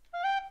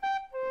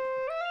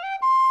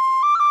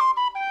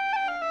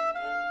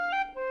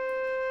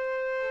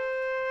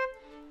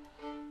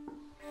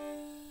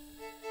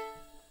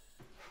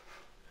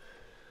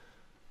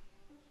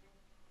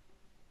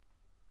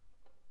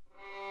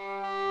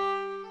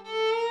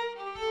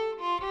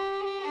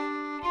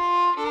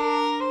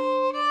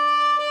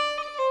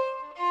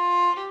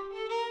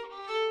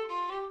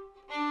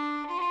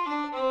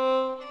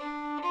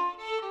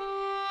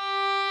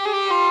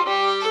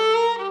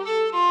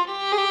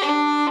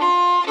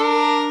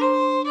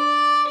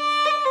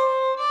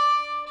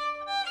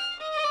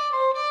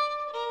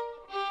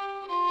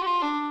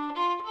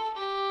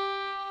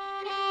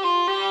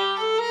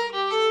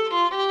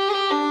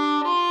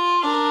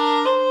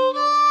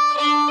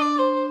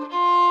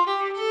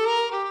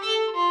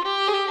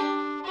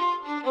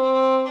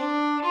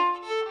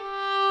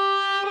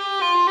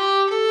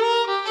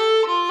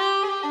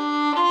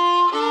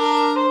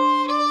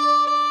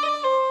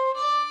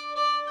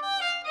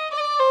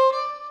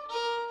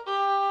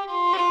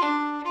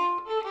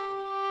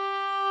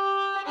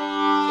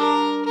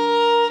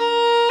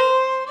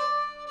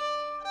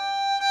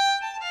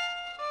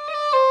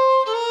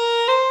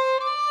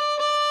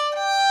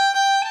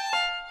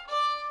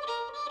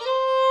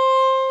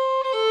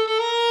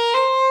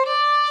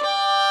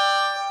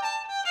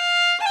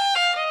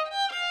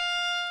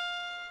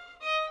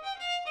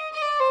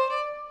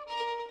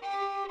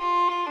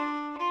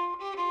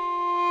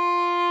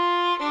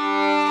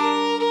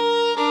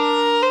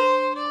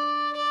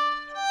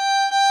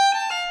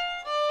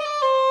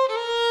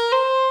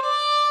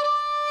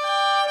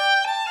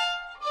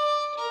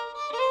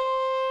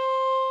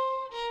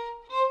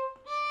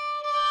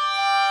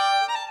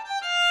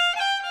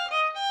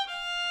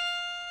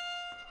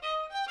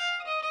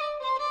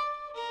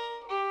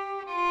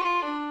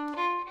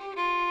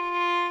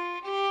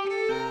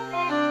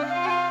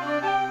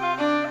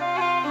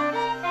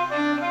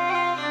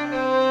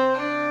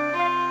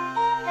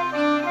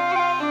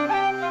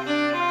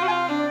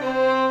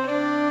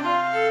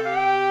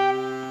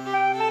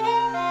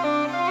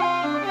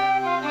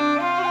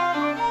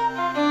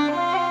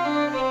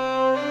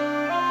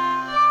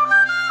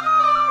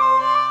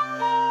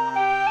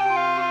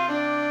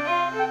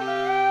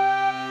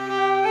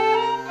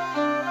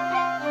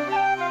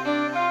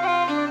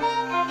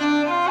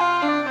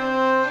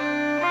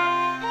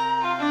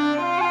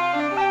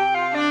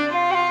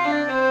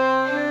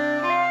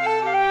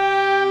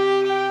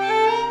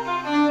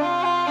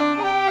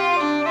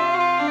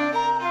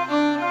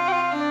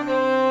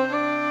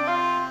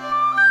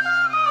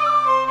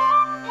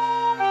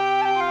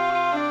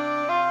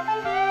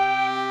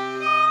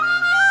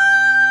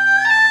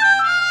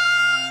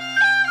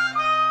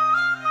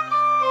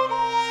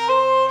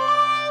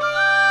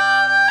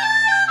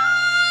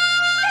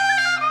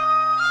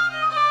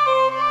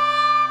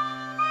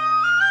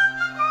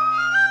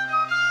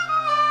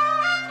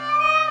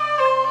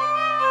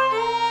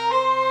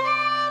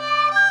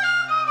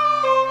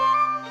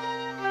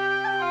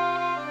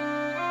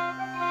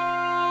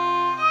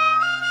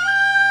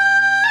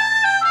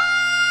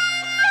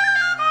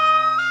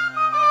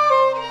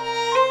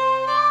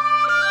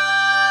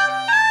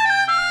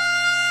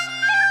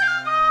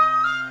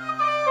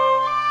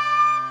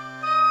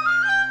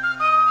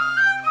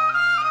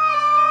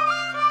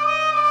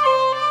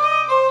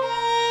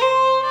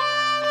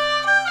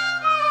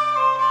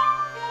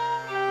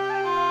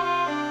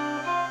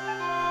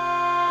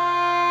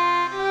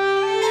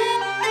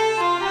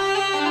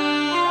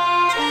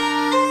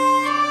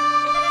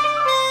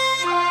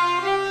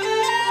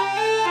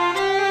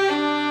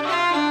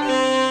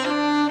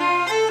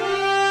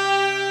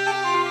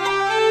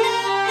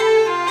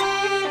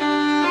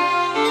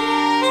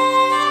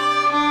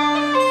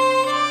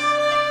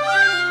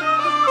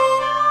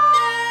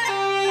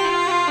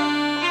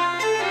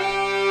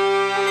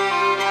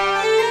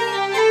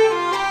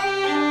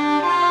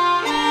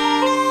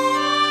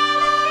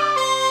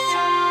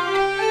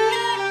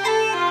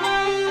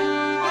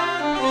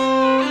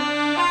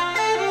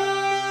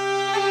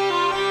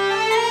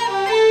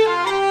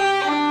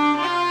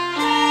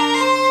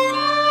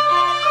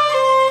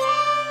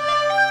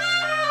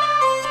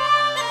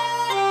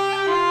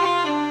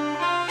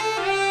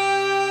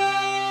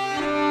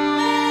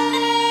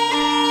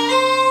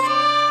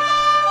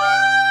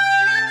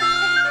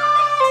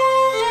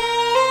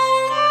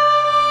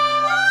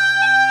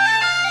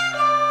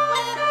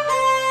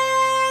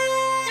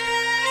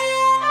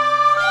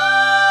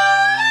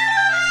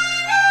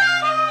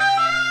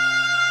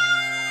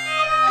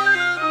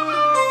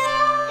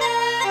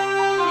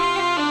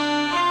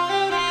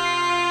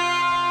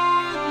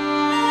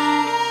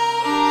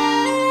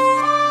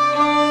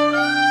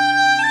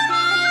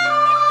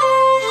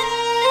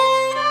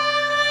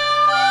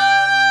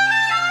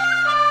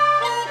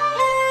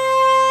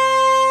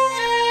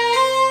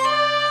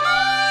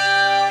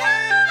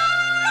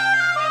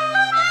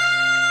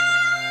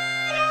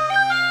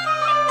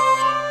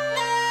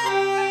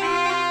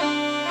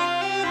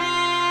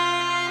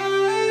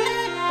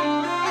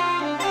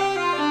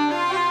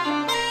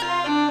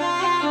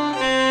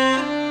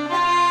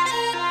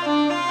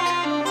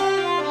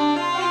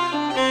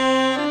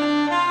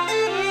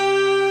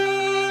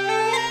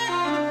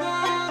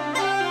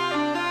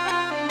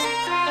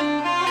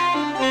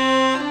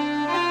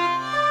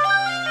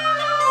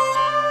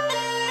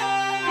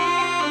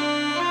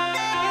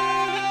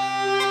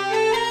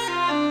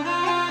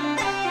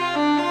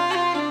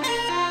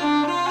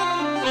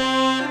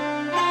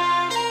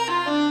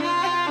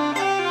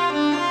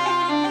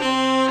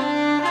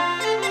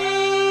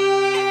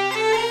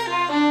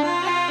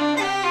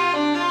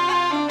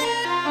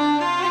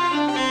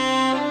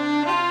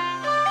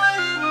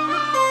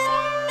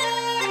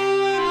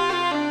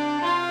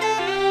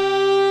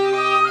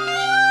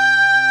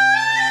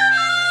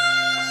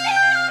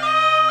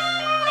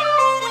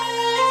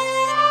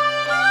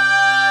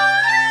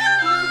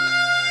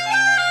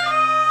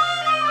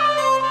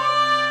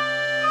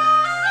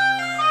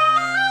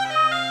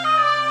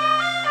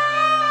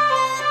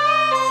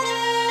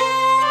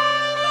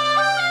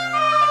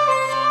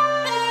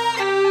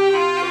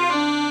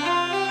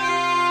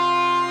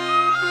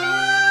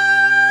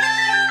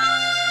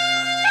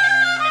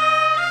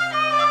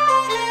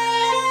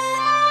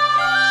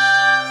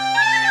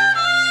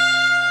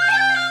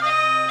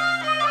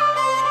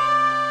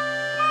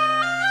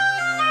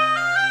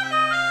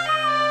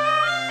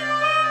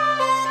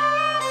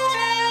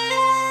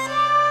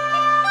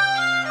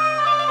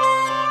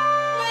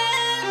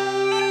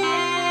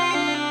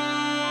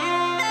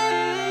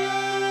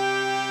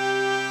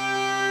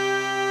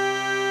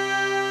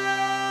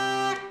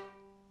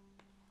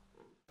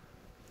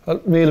 Well,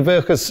 míle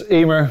buchas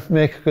Emer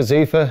Mick agus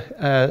Aoife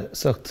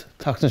sucht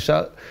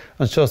tachtan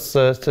an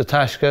shus to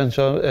Tashka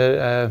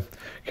and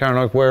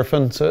Carolan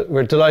Werfen. So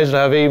we're delighted to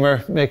have Emer,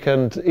 Mick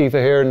and Aoife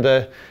here in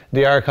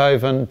the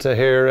archive and to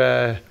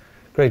hear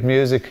great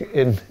music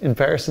in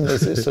person.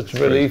 It's such a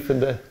relief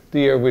in the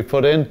year we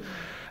put in.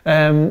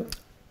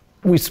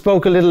 We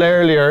spoke a little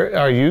earlier,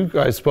 or you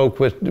guys spoke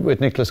with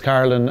Nicholas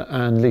Carolan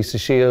and Lisa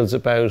Shields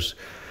about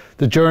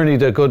the journey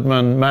that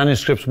Goodman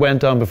manuscripts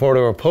went on before they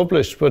were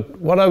published. But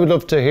what I would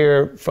love to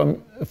hear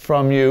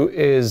from you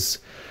is,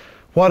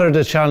 what are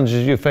the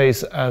challenges you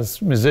face as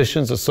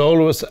musicians, as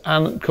soloists,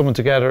 and coming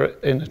together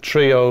in a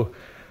trio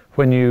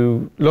when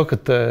you look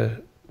at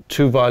the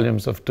 2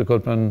 volumes of the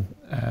Goodman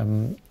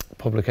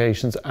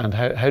publications, and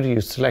how do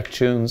you select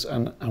tunes,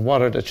 and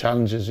what are the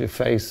challenges you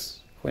face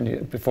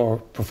before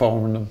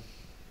performing them?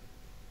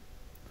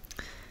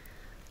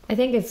 I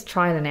think it's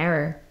trial and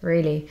error,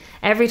 really.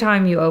 Every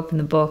time you open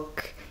the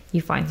book, you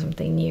find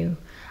something new.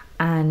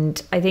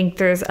 And I think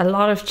there's a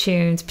lot of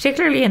tunes,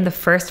 particularly in the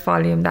first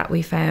volume that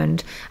we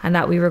found and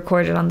that we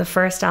recorded on the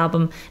first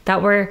album,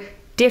 that were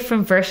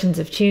different versions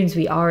of tunes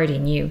we already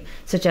knew,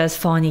 such as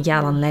Fáinne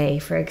Geallan Lay,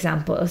 for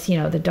example, as you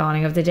know, The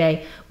Dawning of the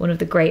Day, one of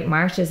the great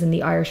marches in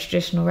the Irish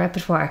traditional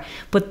repertoire.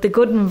 But the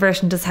Goodman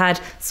version just had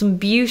some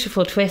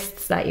beautiful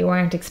twists that you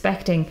weren't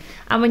expecting.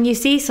 And when you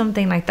see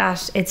something like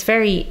that, it's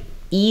very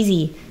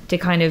easy to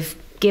kind of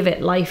give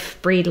it life,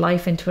 breathe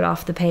life into it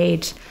off the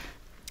page.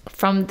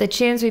 From the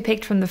tunes we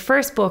picked from the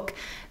first book,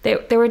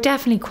 there were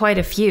definitely quite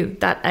a few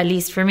that, at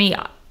least for me,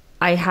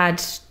 I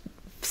had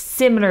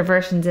similar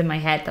versions in my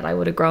head that I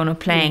would have grown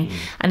up playing.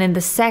 And in the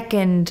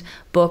second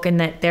book, and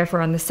therefore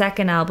on the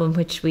second album,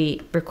 which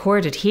we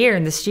recorded here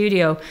in the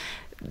studio,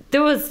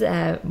 there was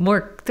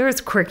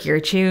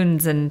quirkier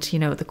tunes, and you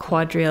know, the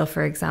quadrille,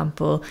 for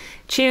example,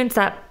 tunes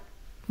that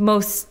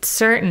most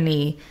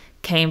certainly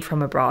came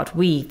from abroad,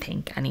 we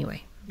think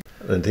anyway.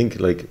 I think,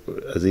 like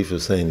as Aoife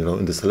was saying, you know,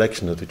 in the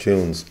selection of the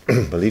tunes,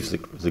 Aoife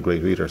was a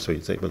great reader, so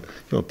you'd say, well,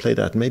 you know, play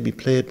that, maybe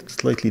play it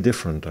slightly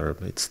different, or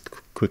it's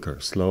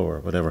quicker, slower,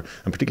 whatever.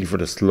 And particularly for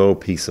the slow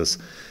pieces,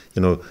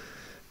 you know,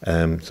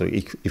 so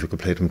if you could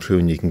play them through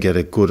and you can get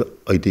a good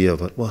idea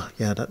of it, well,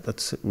 yeah,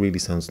 that really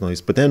sounds nice.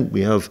 But then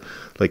we have,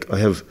 like, I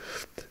have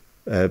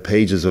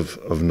pages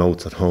of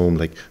notes at home,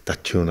 like,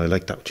 that tune, I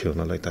like that tune,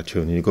 I like that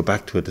tune. And you go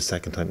back to it the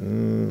second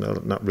time, no,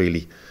 not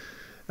really.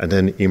 And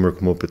then Emer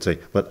come up and say,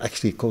 well,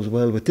 actually it goes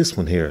well with this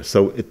one here.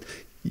 So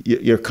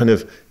you're kind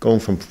of going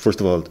from, first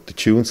of all, the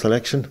tune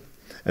selection,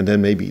 and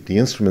then maybe the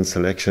instrument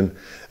selection,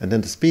 and then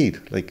the speed.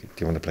 Like, do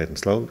you want to play them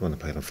slow? Do you want to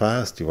play them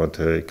fast? Do you want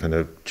to kind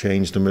of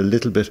change them a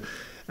little bit?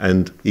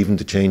 And even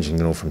the changing,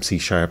 you know, from C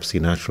sharp, C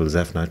naturals,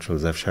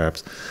 F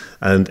sharps.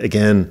 And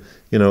again,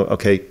 you know,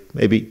 okay,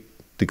 maybe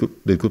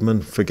the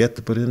Goodman forget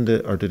to put in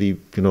or did he,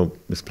 you know,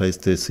 misplace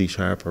the C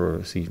sharp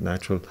or C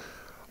natural?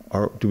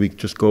 Or do we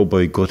just go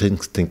by gut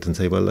instinct and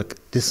say, well, look,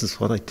 this is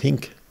what I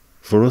think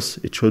for us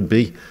it should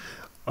be?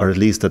 Or at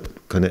least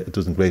that kind of, it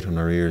doesn't grate on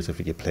our ears if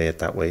you play it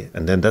that way.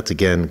 And then that's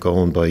again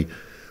going by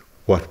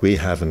what we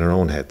have in our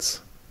own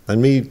heads.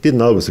 And we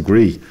didn't always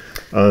agree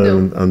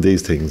on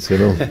these things, you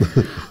know.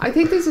 I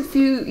think there's a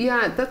few,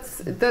 yeah,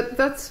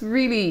 that's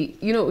really,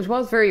 you know, it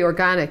was very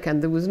organic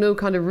and there was no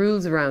kind of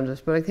rules around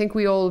it. But I think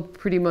we all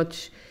pretty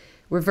much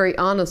were very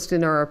honest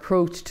in our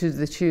approach to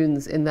the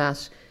tunes, in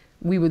that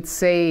we would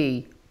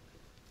say,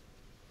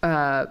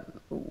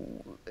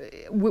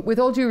 with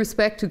all due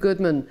respect to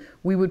Goodman,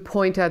 we would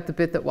point out the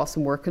bit that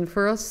wasn't working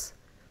for us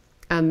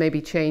and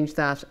maybe change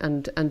that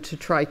and to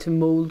try to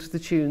mould the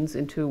tunes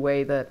into a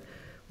way that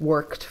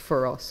worked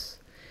for us,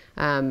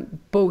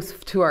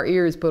 both to our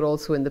ears but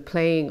also in the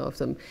playing of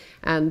them.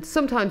 And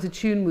sometimes a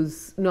tune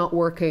was not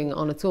working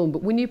on its own,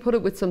 but when you put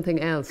it with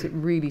something else, it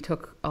really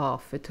took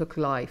off, it took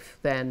life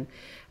then.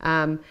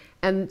 And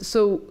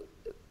so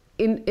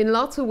in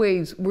lots of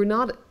ways, we're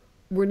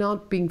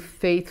not being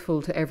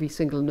faithful to every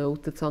single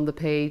note that's on the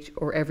page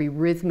or every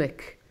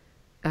rhythmic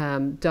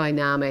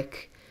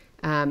dynamic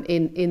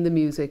in the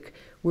music.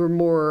 We're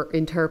more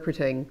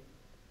interpreting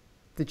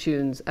the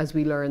tunes as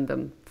we learn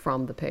them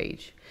from the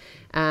page.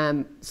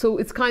 So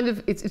it's kind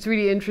of, it's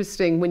really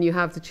interesting when you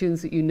have the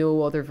tunes that you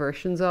know other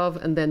versions of,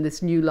 and then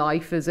this new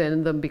life is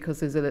in them because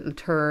there's a little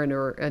turn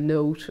or a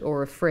note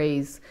or a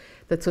phrase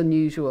that's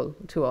unusual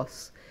to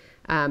us.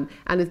 And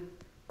it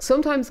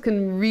sometimes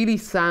can really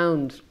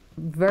sound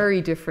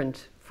very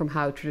different from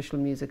how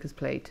traditional music is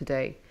played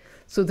today.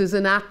 So there's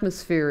an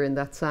atmosphere in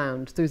that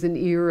sound, there's an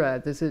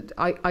era,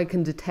 I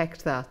can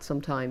detect that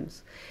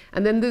sometimes.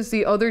 And then there's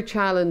the other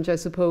challenge, I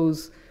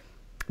suppose,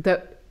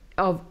 that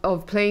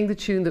of playing the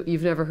tune that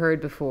you've never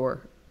heard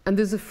before. And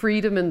there's a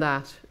freedom in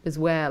that as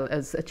well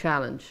as a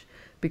challenge,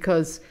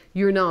 because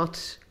you're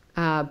not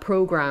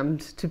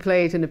programmed to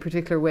play it in a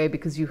particular way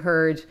because you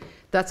heard,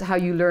 that's how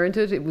you learned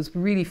it. It was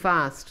really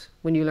fast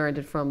when you learned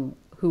it from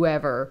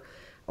whoever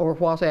or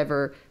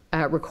whatever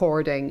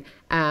recording,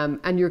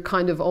 and you're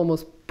kind of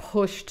almost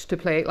pushed to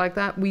play it like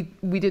that. We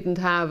didn't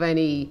have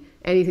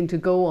anything to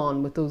go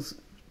on with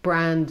those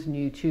brand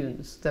new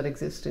tunes that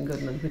exist in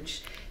Goodman,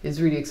 which is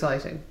really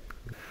exciting.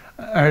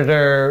 Are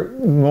there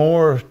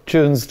more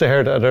tunes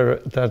there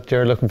that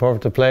you're looking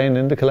forward to playing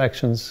in the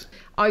collections?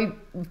 I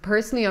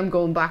personally am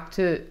going back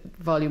to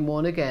Volume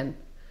 1 again,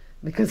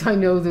 because I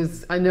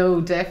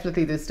know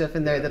definitely there's stuff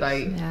in there that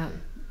I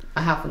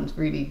haven't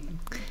really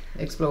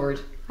explored.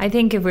 I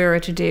think if we were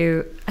to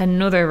do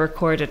another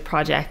recorded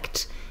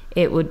project,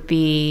 it would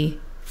be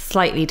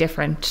slightly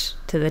different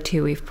to the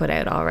two we've put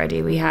out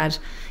already. We had,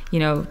 you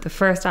know, the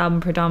first album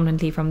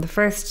predominantly from the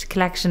first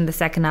collection, the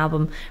second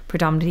album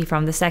predominantly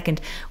from the second.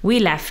 We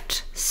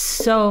left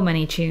so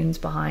many tunes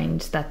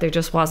behind that there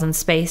just wasn't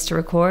space to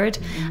record.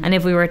 And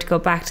if we were to go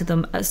back to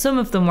them, some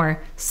of them were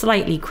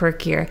slightly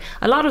quirkier.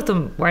 A lot of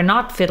them were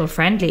not fiddle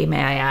friendly,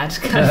 may I add,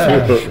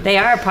 because they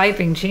are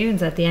piping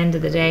tunes at the end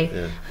of the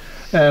day.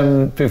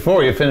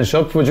 Before you finish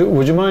up, would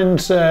you mind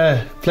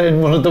playing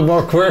one of the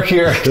more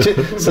quirkier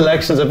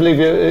selections? I believe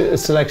you a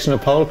selection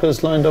of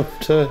polkas lined up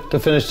to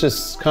finish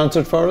this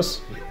concert for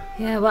us.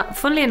 Yeah, well,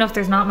 funnily enough,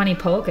 there's not many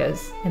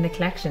polkas in the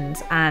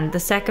collections, and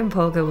the second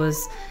polka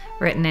was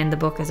written in the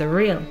book as a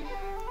reel,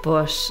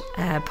 but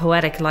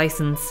poetic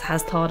license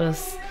has taught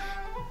us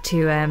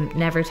to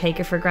never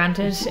take it for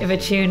granted if a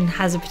tune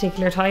has a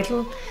particular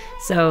title,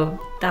 so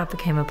that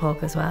became a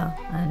polka as well,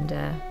 and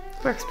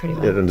works pretty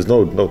well. Yeah, and there's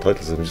no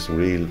titles, it's just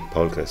real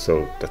polka,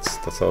 so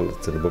that's all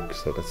that's in the book,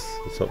 so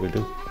that's what we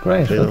do.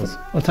 Great. Well,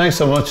 thanks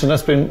so much, and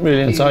that's been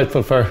really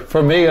insightful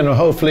for me and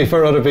hopefully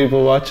for other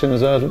people watching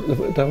as well.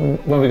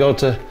 When we go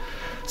to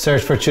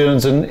search for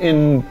tunes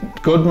in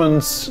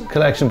Goodman's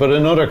collection, but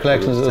in other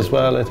collections as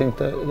well, I think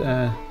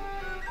that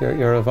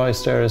your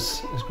advice there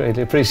is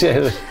greatly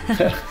appreciated.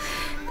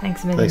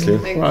 Thanks a million. Thanks,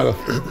 Liam.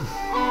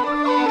 Thanks.